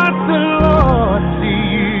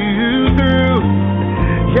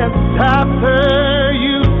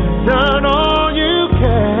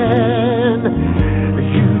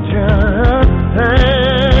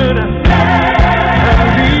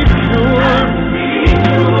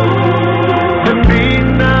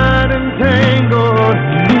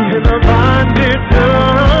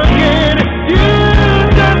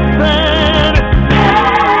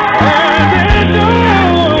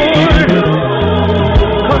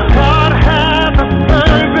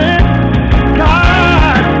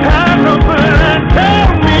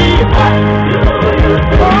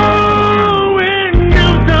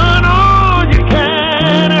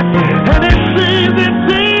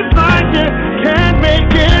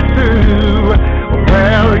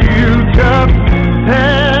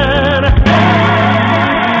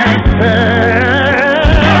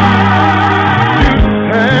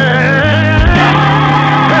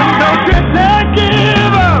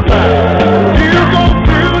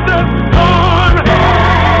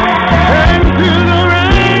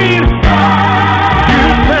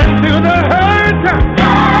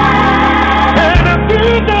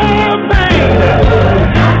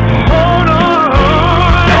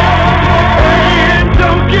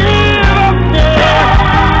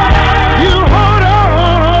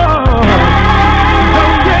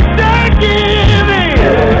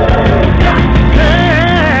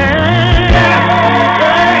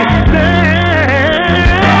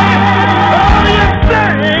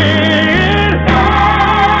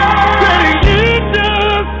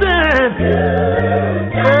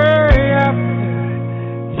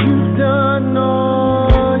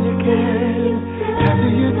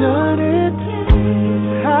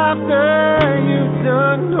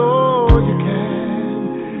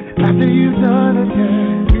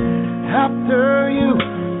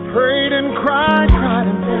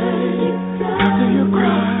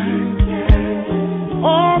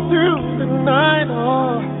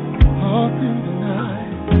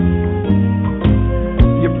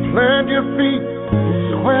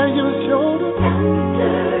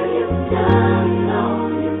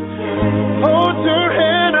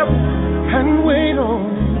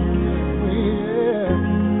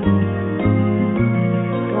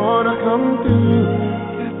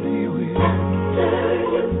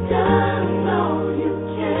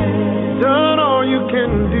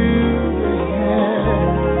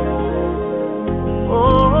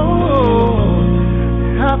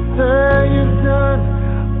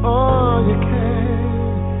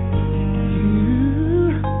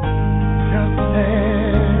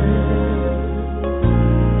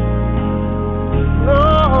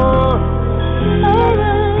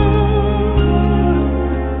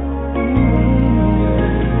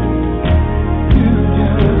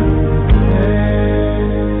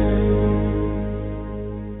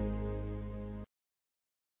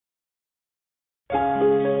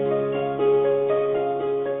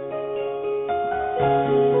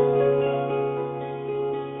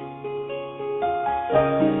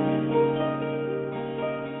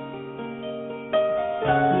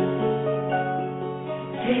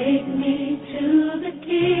 Take me to the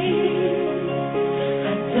King.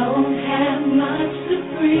 I don't have much to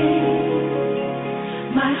bring.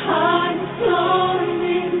 My heart is torn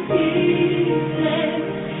in pieces.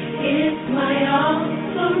 It's my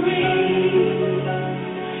offering.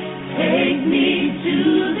 Take me to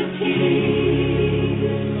the King.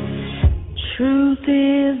 Truth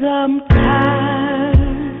is I'm tired.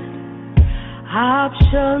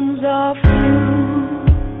 Options are few.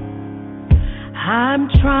 I'm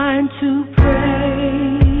trying to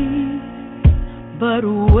pray, but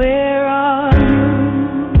where are you?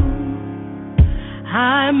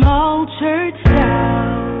 I'm all churched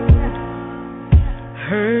out,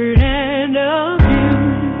 hurt and abused.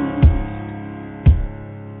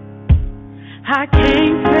 I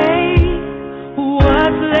can't say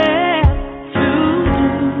what's left to do.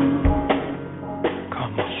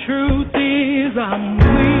 Come on. Truth is I'm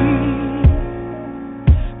weak,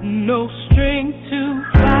 no strength to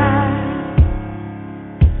fight,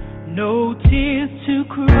 no tears to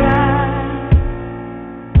cry.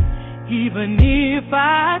 Even if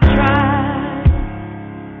I try,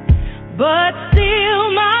 but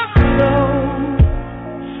still my soul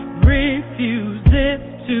refuses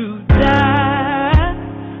to die.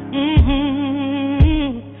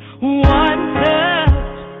 One touch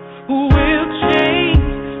will change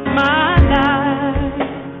my life.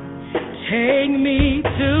 Take me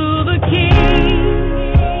to the King.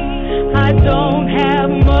 I don't have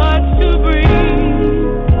much to bring.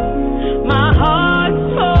 My heart's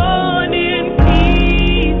torn in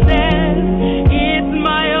pieces. It's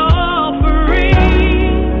my offering.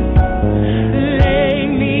 Lay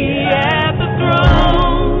me at the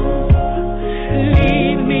throne.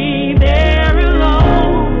 Leave me there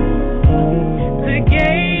alone to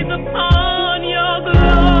gaze upon your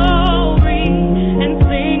glory and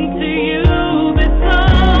sing to you this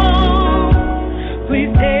song.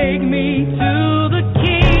 Please take me to the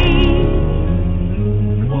King.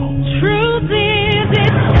 Truth is,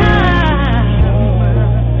 it's time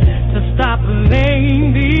to stop playing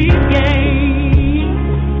these games.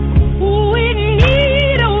 We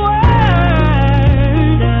need a word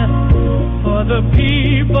for the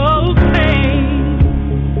people's pain.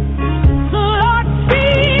 So Lord,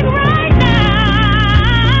 speak right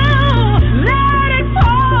now. Let it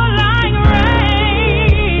fall like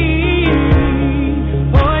rain.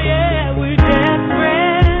 Oh yeah, we're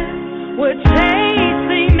desperate. We're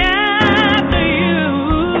chasing after you.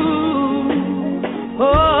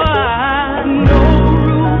 Oh, no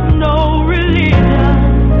rules, no religion.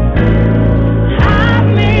 I've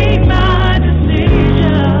made my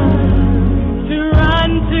decision to run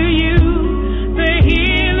to you, the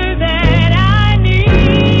healer that I need.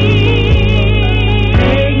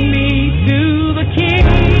 Take me to the King.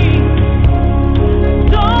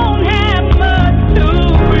 Don't have much to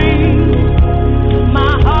bring.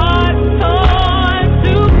 My heart's torn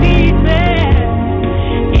to pieces.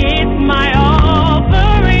 It's my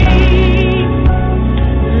offering.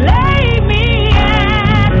 Lay me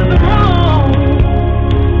at the throne.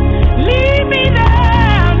 Leave me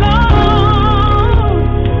there alone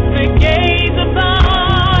to gaze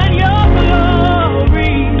upon your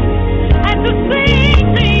glory and to sing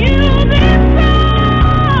to you this song.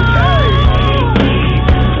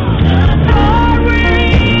 Lord, we're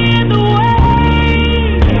in the way.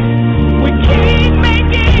 We keep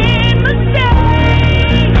making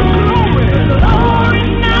mistakes. Lord,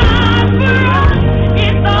 it's not for us,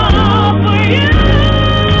 it's all for you.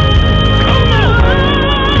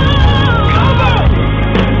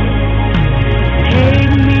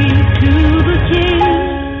 Take me to the King.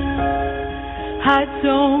 I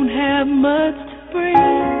don't have much to bring.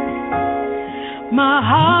 My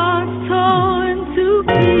heart's torn to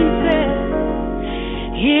pieces.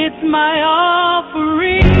 It's my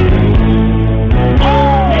offering.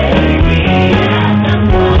 Take me at the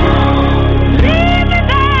throne. Leave me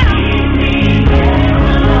there.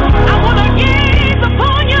 I want to gaze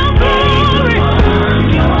upon your glory.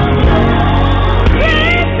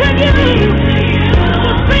 Sing to you.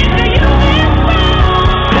 To sing to you this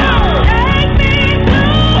song. Take me to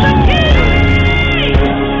the King.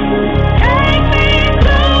 Take me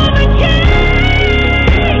to the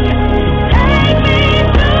King. Take me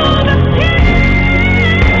to the King.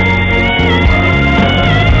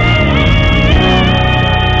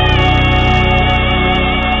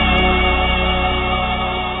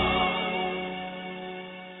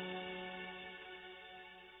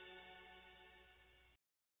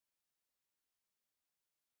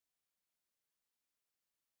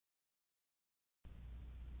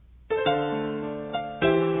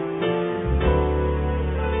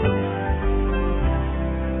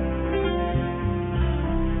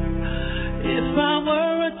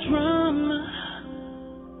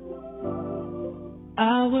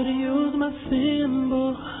 my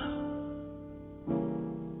symbol.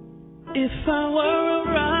 If I were a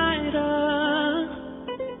writer,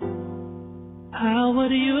 I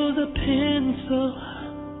would use a pencil.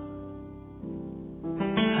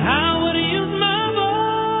 I would use my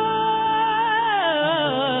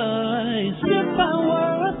voice. If I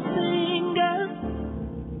were a singer,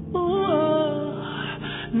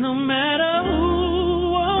 ooh, no matter who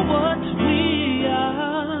or what we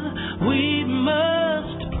are, we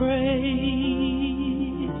must praise.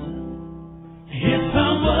 If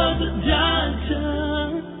I was a doctor,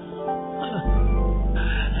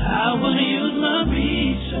 I would use my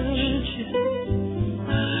research,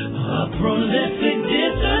 a prolific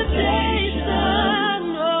dissertation.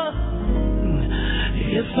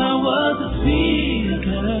 If I was a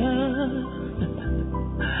speaker,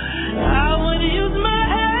 I would use my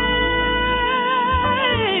hands.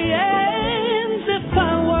 If I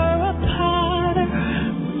were a potter,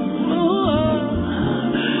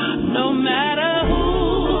 no matter who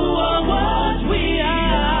or what we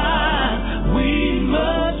are, we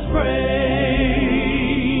must praise.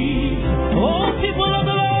 Oh, people of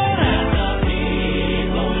the Lord.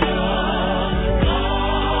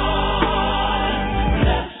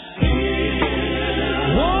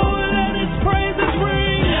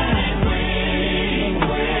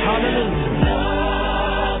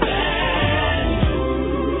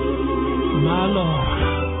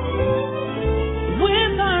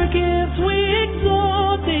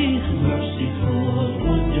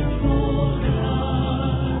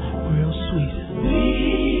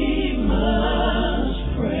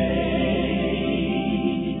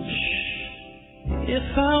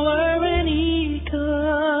 If I were an eagle,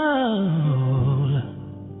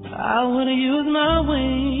 I would use my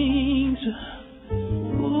wings.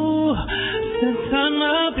 Ooh, since I'm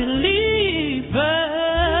a believer,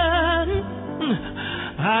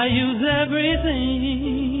 I use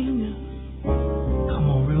everything. Come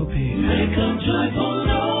on, real big. Make a joyful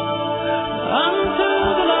noise unto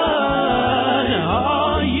the Lord,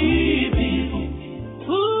 all ye people.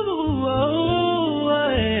 Ooh, oh,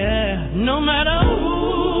 yeah. No matter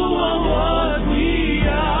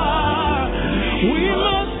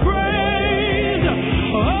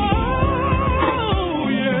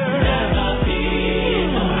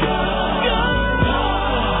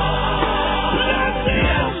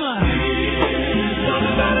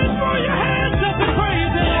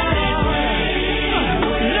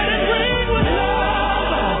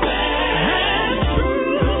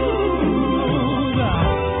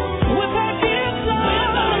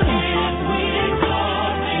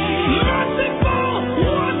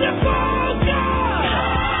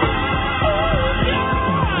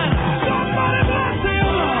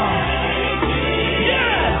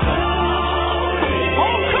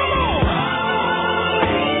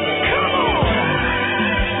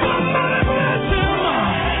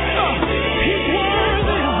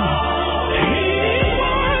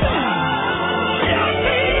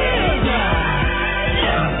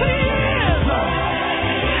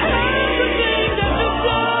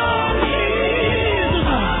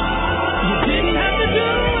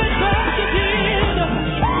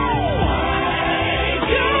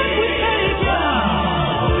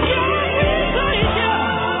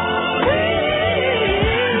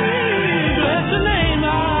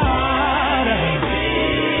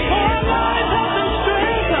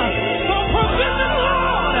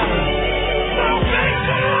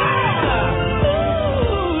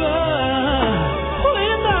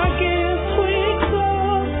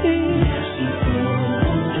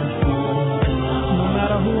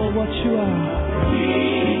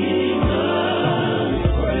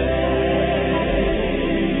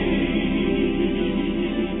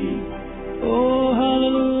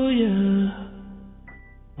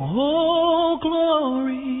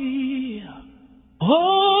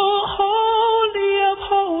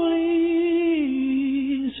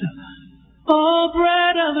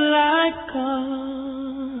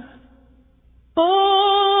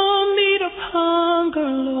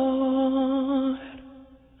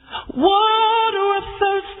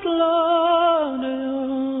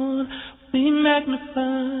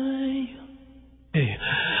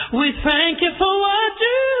we thank you for what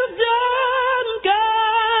you've done,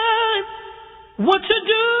 God, what you're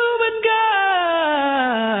doing,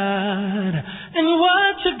 God, and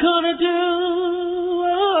what you're gonna do.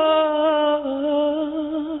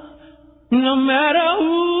 No matter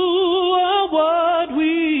who or what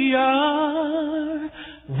we are,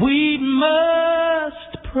 we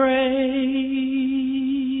must praise.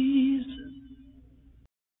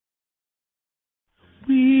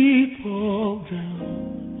 We fall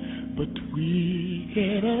down, but we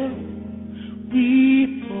get up.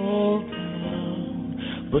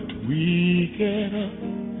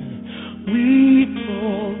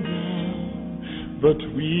 but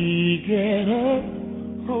we get up,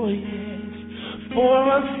 oh yes, for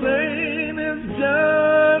a saint is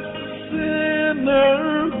just a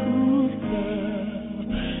sinner who's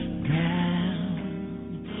down,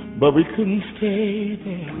 but we couldn't stay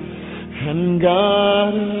there, and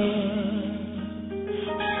God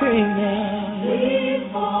sing now, we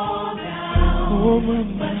fall down, oh my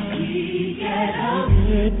mind, we get up,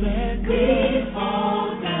 get back, we fall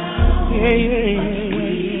down, yeah, yeah, yeah.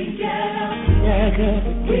 Back up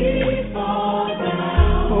again. We fall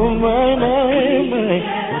down. Oh my,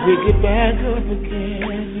 we get back up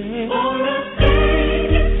again. For a thing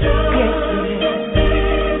is yes,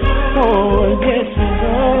 oh yes,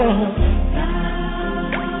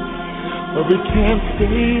 but we can't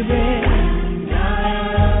stay there.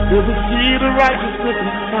 There's a seed of righteousness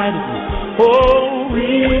inside of you. Oh, we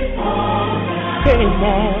fall down. Hey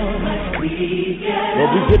now, but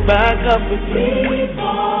we get back up again. We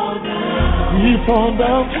fall down. We fall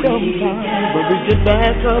down sometimes, but we get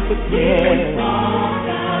back up again.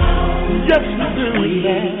 Yes, we do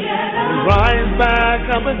that. We rise back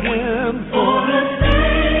up again for the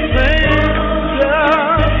Savior,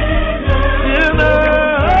 sinner.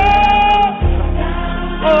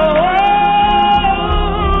 Oh.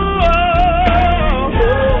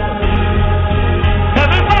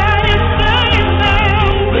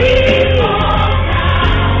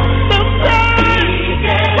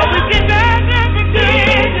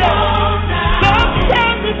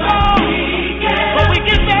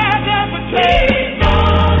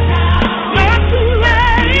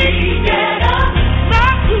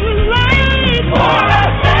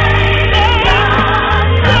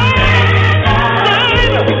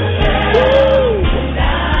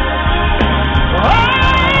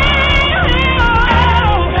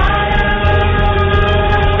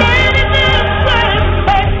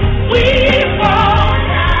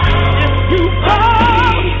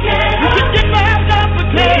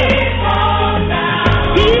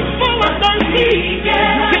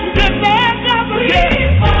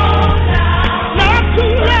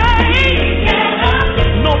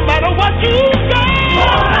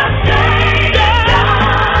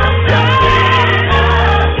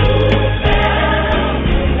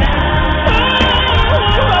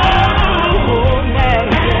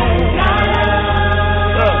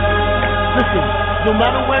 No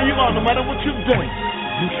matter where you are, no matter what you've done,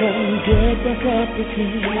 you can get back up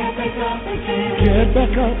again. Get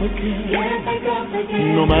back up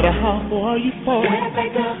again. No matter how far you fall,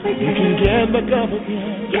 you can get back up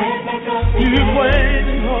again. He's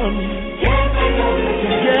waiting on you.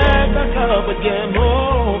 Get back up again.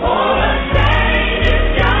 Oh,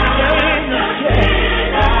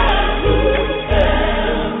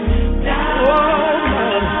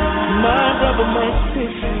 my brother, my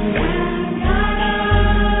sister.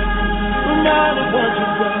 No matter what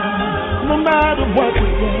you've done, no matter what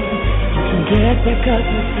you've done, you can get back up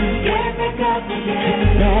again. Get back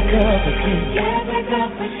up again.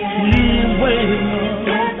 He's waiting on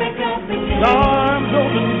you. Arms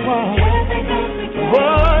open wide.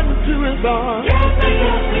 Run to his arms.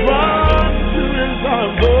 Run to his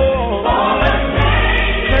arms. Oh,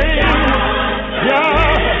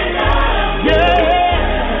 yeah.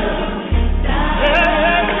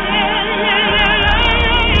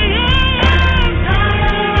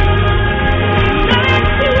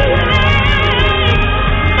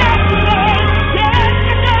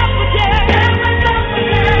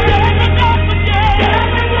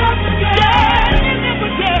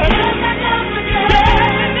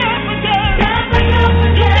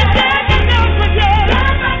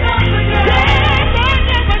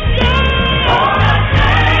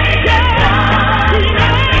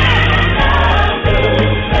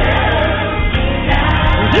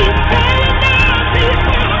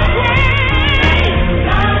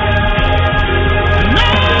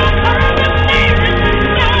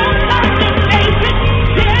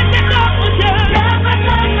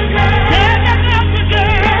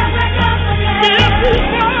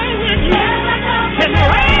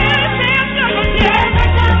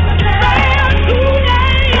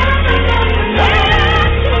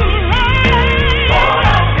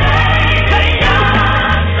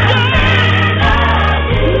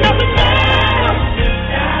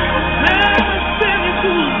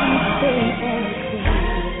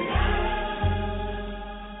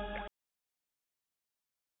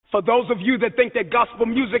 For those of you that think that gospel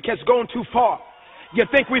music has gone too far, you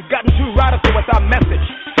think we've gotten too radical with our message.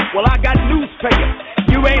 Well, I got news for you.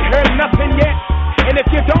 You ain't heard nothing yet. And if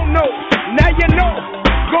you don't know, now you know.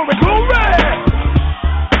 Glory, glory!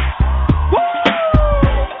 Woo!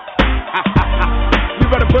 You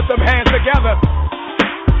better put them hands together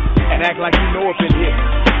and and act like you know up in here.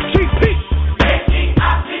 GP. Lately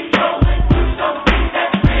I've been going through something that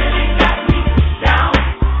really got me down.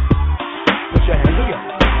 Put your hands together.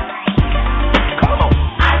 Come on.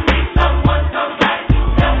 I need someone, somebody to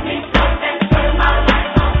help me come and turn my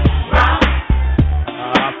life around.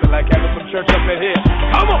 I feel like having some church up in here.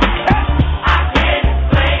 Come on. I can't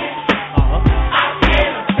explain it. I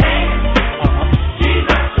can't obtain it.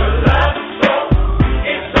 Jesus, your love is so,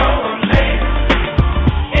 it's so amazing.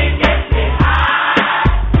 It gets me high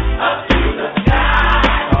up to the sky.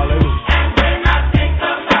 Hallelujah. And when I think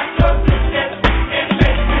about your goodness, it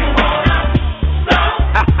makes me wanna flow.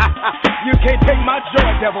 You can't take my joy,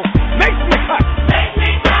 devil. Makes me hot. Makes me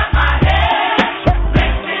clap my hands.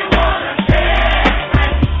 Makes me wanna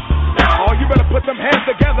dance. Oh, you better put some hands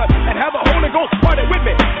together and have a Holy Ghost party with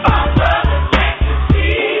me. My brothers can't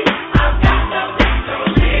see, I've got the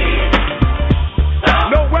victory.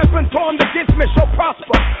 No weapon formed against me shall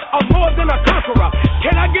prosper. I'm more than a conqueror.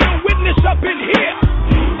 Can I get a witness up in here?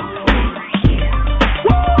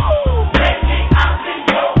 Woo! Lately I've been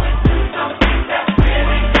going through something that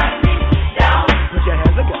really got me down. Put your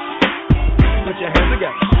hands together. Put your hands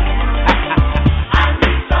together. I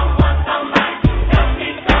need someone, somebody to help me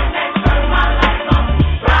come and turn my life around.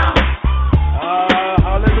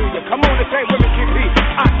 Hallelujah. Come on and say with me, GP.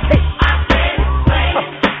 I can't explain.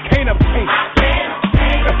 Can't obtain.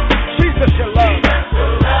 Jesus, your love.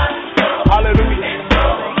 Hallelujah.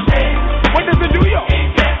 What does it do, y'all?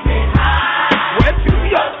 Where do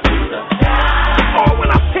y'all? Oh, when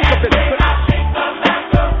I think of it.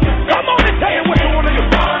 Come on and tell me what you want to do.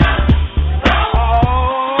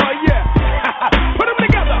 Oh, yeah. Put them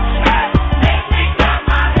together. Make me clap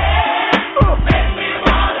my hands. Make me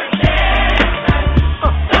wanna dance.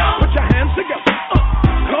 Put your hands together.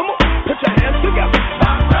 Come on. Put your hands together.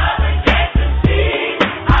 My brother can't see,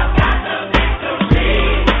 I've got the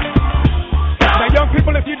victory. Now, young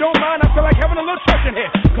people, if you don't mind, I feel like having a little church in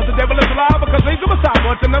here. Because the devil is alive, because he's a Messiah.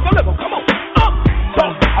 It's another level. Come on. So,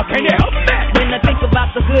 can you help me? When I think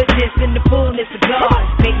about the goodness and the fullness of God,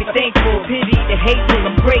 make me thankful, pity the hateful,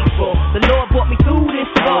 I'm grateful. The Lord brought me through this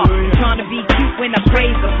far. I'm trying to be cute when I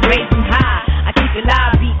praise Him, raise Him high. I keep it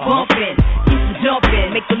live, beat bumping, keep it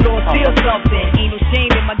jumping, make the Lord feel something. Ain't no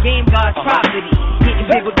shame in my game, God's property. Getting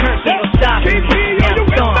big with church, ain't no stopping me. Now I'm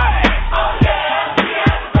gone. Oh yeah, we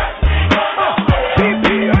have blessings on the way. GP,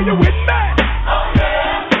 are you with me? Oh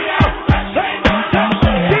yeah, we have blessings on the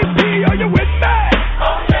way. GP, are you with me?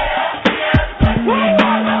 Oh yeah, we have blessings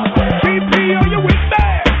on the way. GP, are you with me?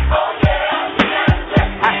 Oh yeah, we have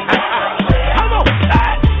blessings on the way. Come on.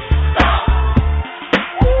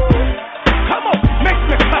 Come on. Make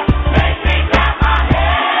me clap. Make me clap my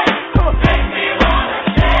hands. Make me wanna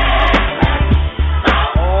dance.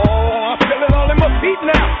 Oh, I feel it all in my feet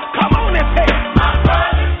now. Come on and take it. My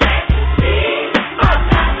brothers can't see, I've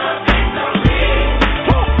got the victory.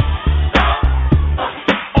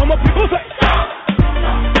 All my people say.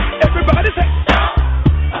 Everybody say.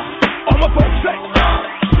 All my folks say.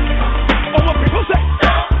 All my people say.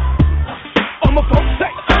 All my folks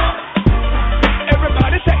say.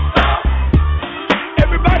 Everybody say.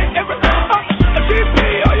 Everybody. GP,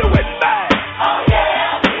 are you with me? Oh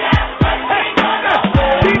yeah, we have blessings on the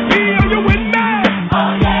way. GP, are you with me?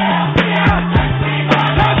 Oh yeah, we have blessings on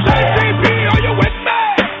the way. GP, are you with me?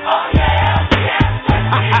 Oh yeah, we have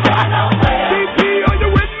blessings on the way. GP, are you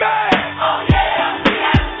with me? Oh yeah, we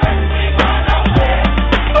have blessings on the way.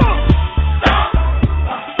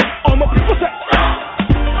 All my people say.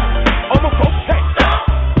 All my folks say.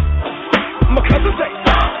 My cousin say.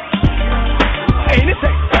 Ain't it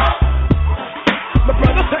say? My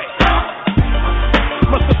brother say.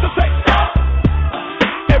 My sister say.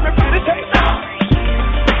 Everybody say.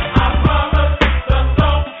 I promise the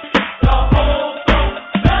song, the whole song,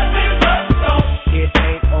 nothing but song. It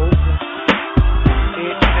ain't over.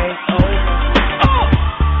 It ain't over.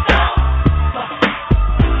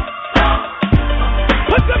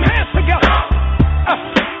 Put them hands together.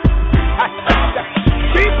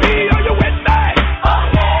 GP, are you with me? Oh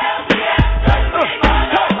yeah, we have blessings on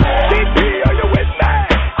the way. GP, are you with me?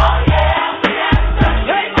 Oh yeah, we have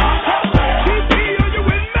blessings on the way. GP, are you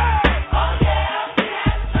with me? Oh yeah, we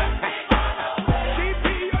have blessings on the way. GP,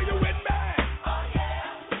 are you with me?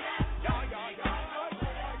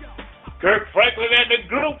 Kirk Franklin and the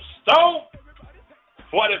group Stone.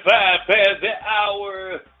 45 past the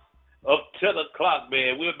hour of 10 o'clock,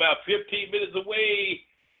 man. We're about 15 minutes away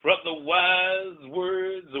from the wise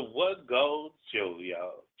words of one gold show,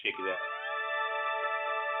 y'all. Check it out.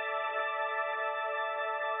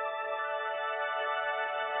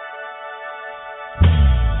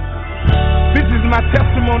 This is my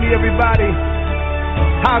testimony, everybody.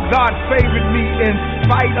 how God favored me in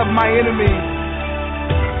spite of my enemies.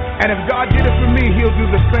 And if God did it for me, he'll do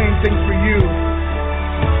the same thing for you.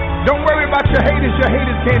 Don't worry about your haters. Your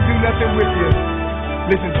haters can't do nothing with you.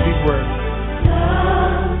 Listen to these words.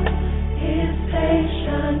 Love is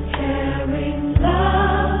patient, caring.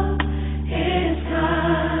 Love is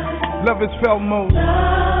kind. Love is felt most.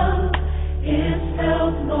 Love is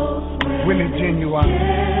felt most when it's genuine.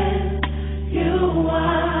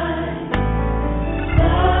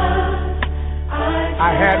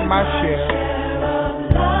 I had my share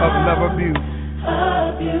of love abuse,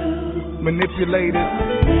 manipulated,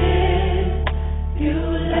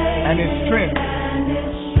 and its strength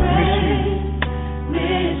misused.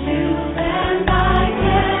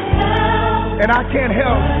 And I can't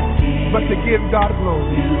help but to give God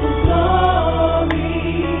glory.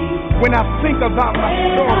 When I think about my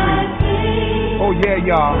story, oh yeah,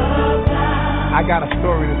 y'all, I got a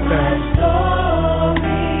story to tell.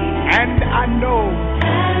 And I know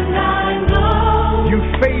you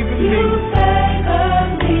favored me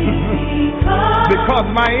because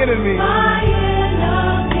my enemies,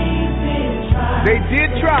 they did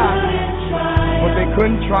try, but they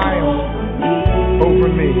couldn't triumph over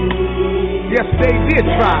me. Yes, they did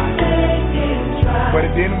try, but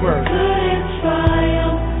it didn't work.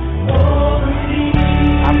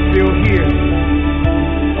 I'm still here.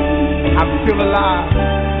 I'm still alive.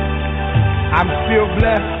 I'm still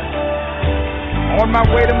blessed. On my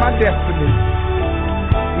way to my destiny,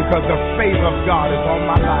 because the favor of God is on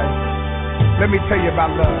my life. Let me tell you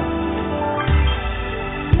about love.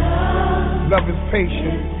 Love is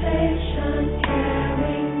patient.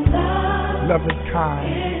 Love is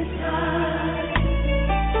kind.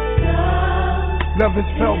 Love is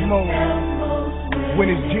felt most when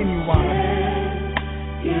it's genuine.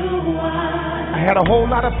 I had a whole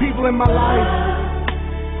lot of people in my life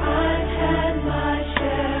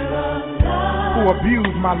who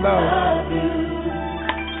abused my love.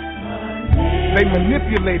 They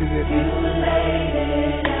manipulated it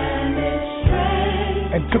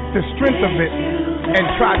and took the strength of it and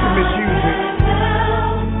tried to misuse it.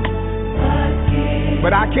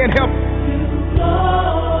 But I can't help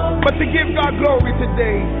but to give God glory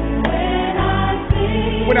today.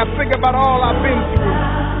 When I think about all I've been through,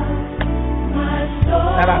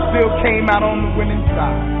 and I still came out on the winning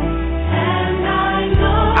side.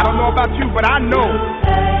 I don't know about you, but I know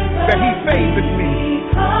that he favored me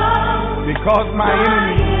because my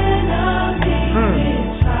enemies,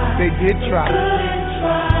 they did try.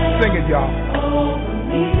 Sing it, y'all.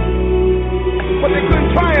 But they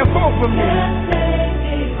couldn't triumph over me,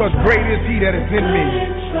 because great is he that is in me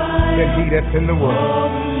than he that's in the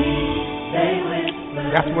world.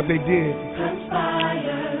 That's what they did.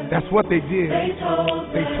 That's what they did.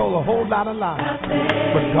 They told a whole lot of lies,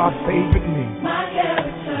 but God favored me.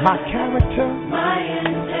 My character,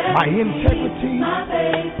 my integrity,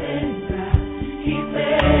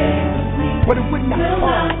 but it would not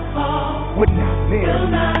fall, would not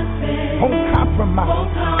bend, won't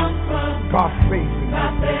compromise. God favored me.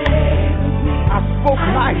 I spoke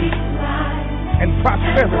life and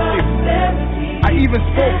prosperity. I even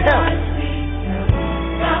spoke health.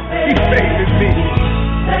 He favored me.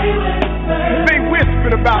 They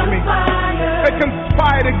whispered about me. They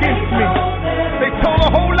conspired against me. They told a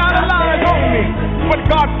whole lot of lies on me, but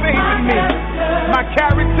God favored me. My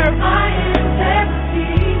character, my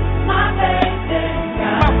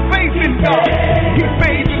faith in God, he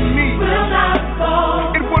favored me.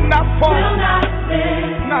 It will not fall,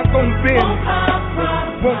 not gonna bend,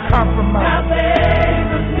 won't compromise.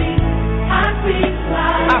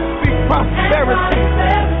 I speak prosperity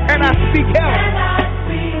and I speak health.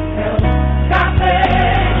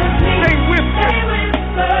 They whispered,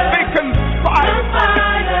 they conspired,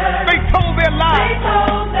 they told their lies,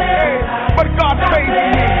 but God favored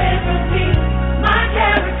me.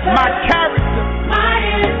 My character,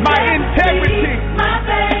 my integrity,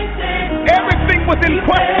 everything was in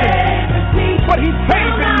question, but he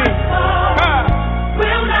favored me.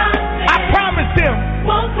 I promised him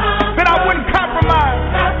that I wouldn't compromise,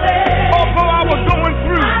 although I was going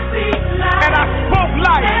through, and I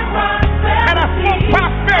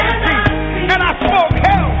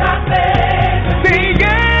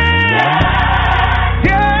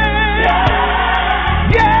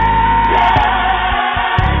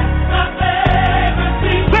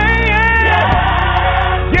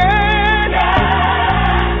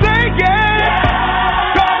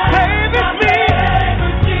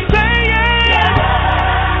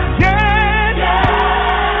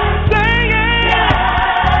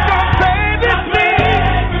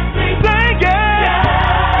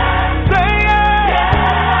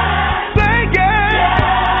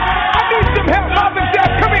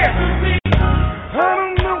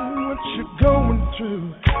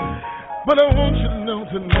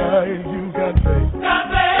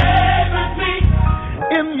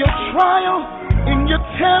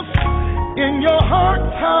test in your hard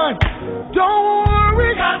time. Don't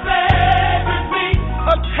worry. God favors me.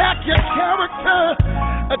 Attack your character.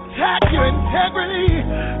 Attack your integrity.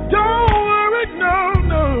 Don't worry, no.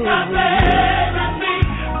 God favors me.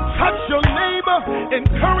 Touch your neighbor.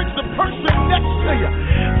 Encourage the person next to you.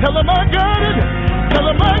 Tell them I got it. Tell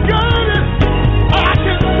them I got it. I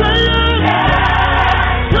can say it.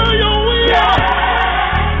 To your will.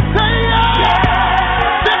 Say it.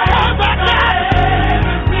 Because I got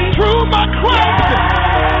it. Through my crisis.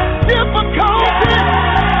 Difficulty.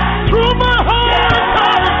 Through my hard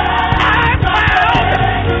times. I found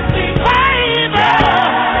favor.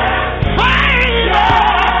 Favor.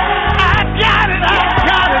 I got it. I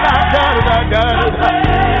got it. I got it. I got it.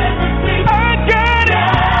 I got it.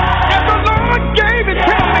 And the Lord gave it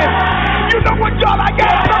to me. You know what, y'all? I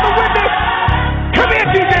got another witness. Come here,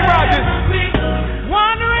 DJ Rogers.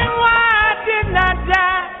 Wondering why I did not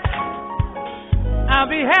die. I'll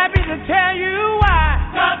be happy to tell you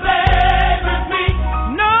why. God favors me.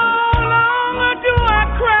 No longer do I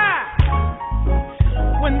cry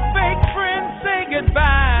when fake friends say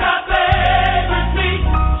goodbye. God favors me.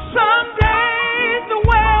 Some days the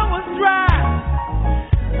well was dry,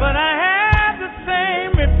 but I had the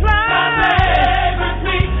same reply. God favors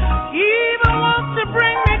me. Evil wants to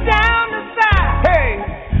bring me down the side. Hey,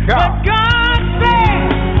 God. But God said,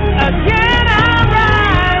 again I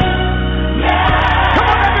rise. Come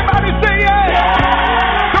on, everybody, say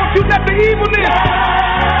yeah. Don't you let the evilness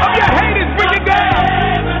of your haters bring you down.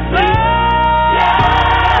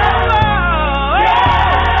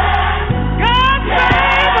 God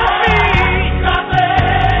favors me. God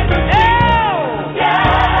favors me.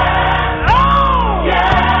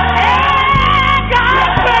 God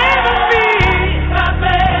favors me. God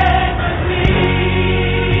favors me.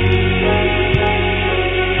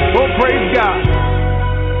 Oh, praise God.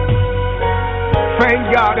 Thank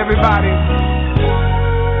God, everybody.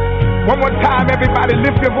 One more time, everybody,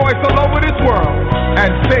 lift your voice all over this world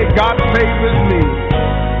and say, God favors me.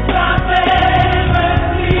 God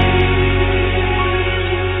favors me.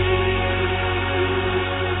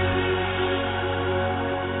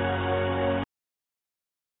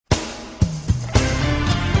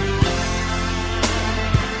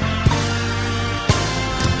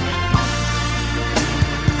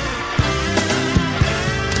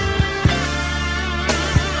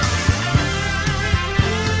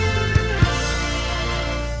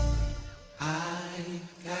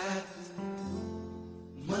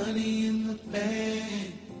 Money in the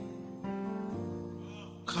bank,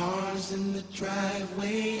 cars in the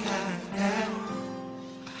driveway. I've got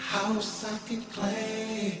a house I can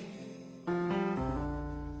claim,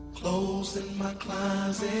 clothes in my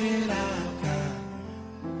closet. I've got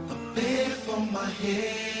a bed for my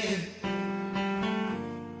head,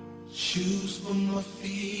 shoes for my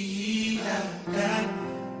feet. I've got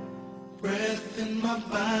breath in my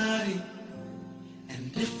body.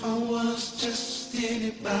 And if I was just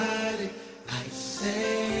anybody, I'd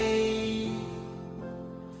say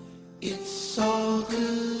it's all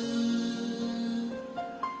good.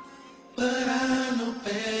 But I know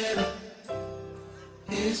better.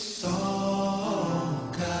 It's all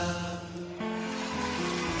God.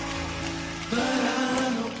 But I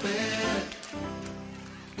know better.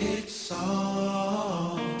 It's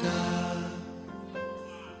all God.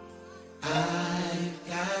 I've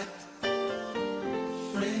got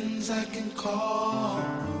friends I can call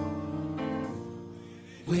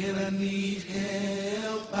when I need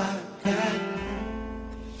help. I've got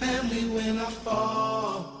family when I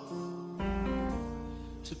fall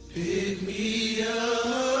to pick me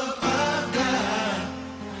up. I've got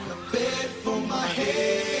a bed for my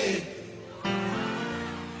head,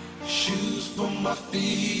 shoes for my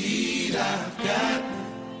feet. I've got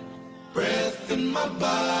breath in my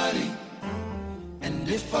body. And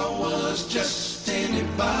if I was just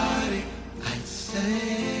anybody, I'd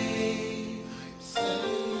say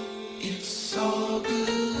it's all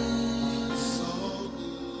good.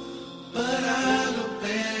 But I know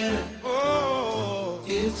better. Oh,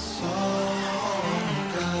 it's all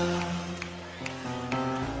God.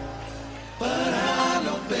 But I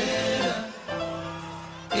know better.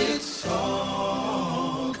 It's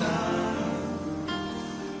all God.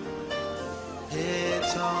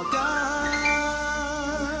 It's all God.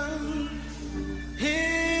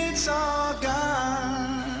 It's all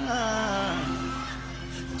God.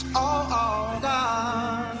 It's all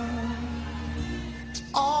God. It's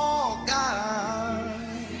all God.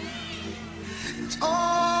 It's all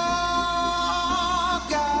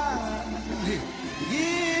God.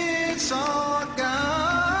 It's all God.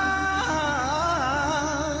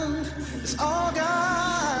 It's all God.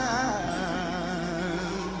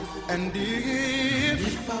 And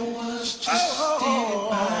if I was just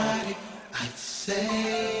anybody, I'd say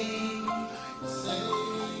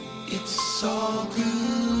it's all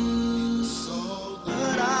good.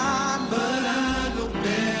 But I know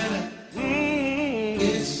better.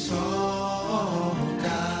 It's all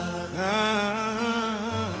God.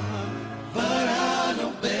 But I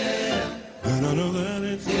know better. And I know that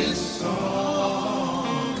it's all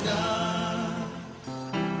God.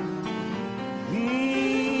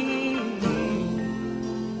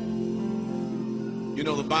 You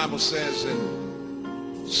know, the Bible says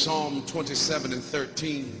in Psalm 27 and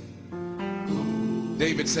 13,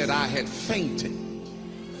 David said, I had fainted,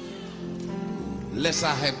 lest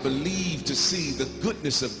I had believed to see the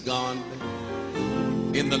goodness of God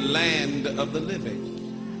in the land of the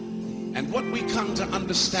living. And what we come to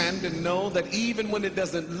understand and know, that even when it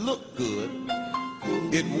doesn't look good,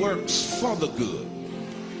 it works for the good.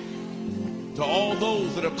 To all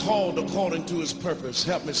those that are called according to his purpose,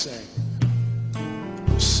 help me say,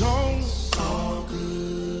 it's all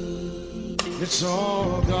good. It's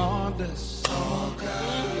all God. It's all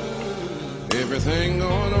God. Everything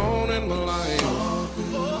going on in my life.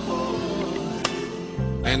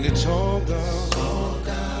 And it's all God. All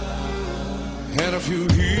God. Had a few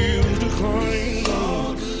hills to climb.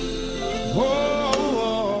 Oh,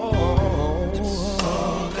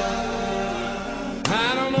 all God.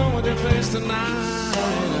 I don't know what you face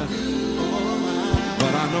tonight,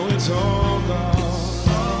 but I know it's all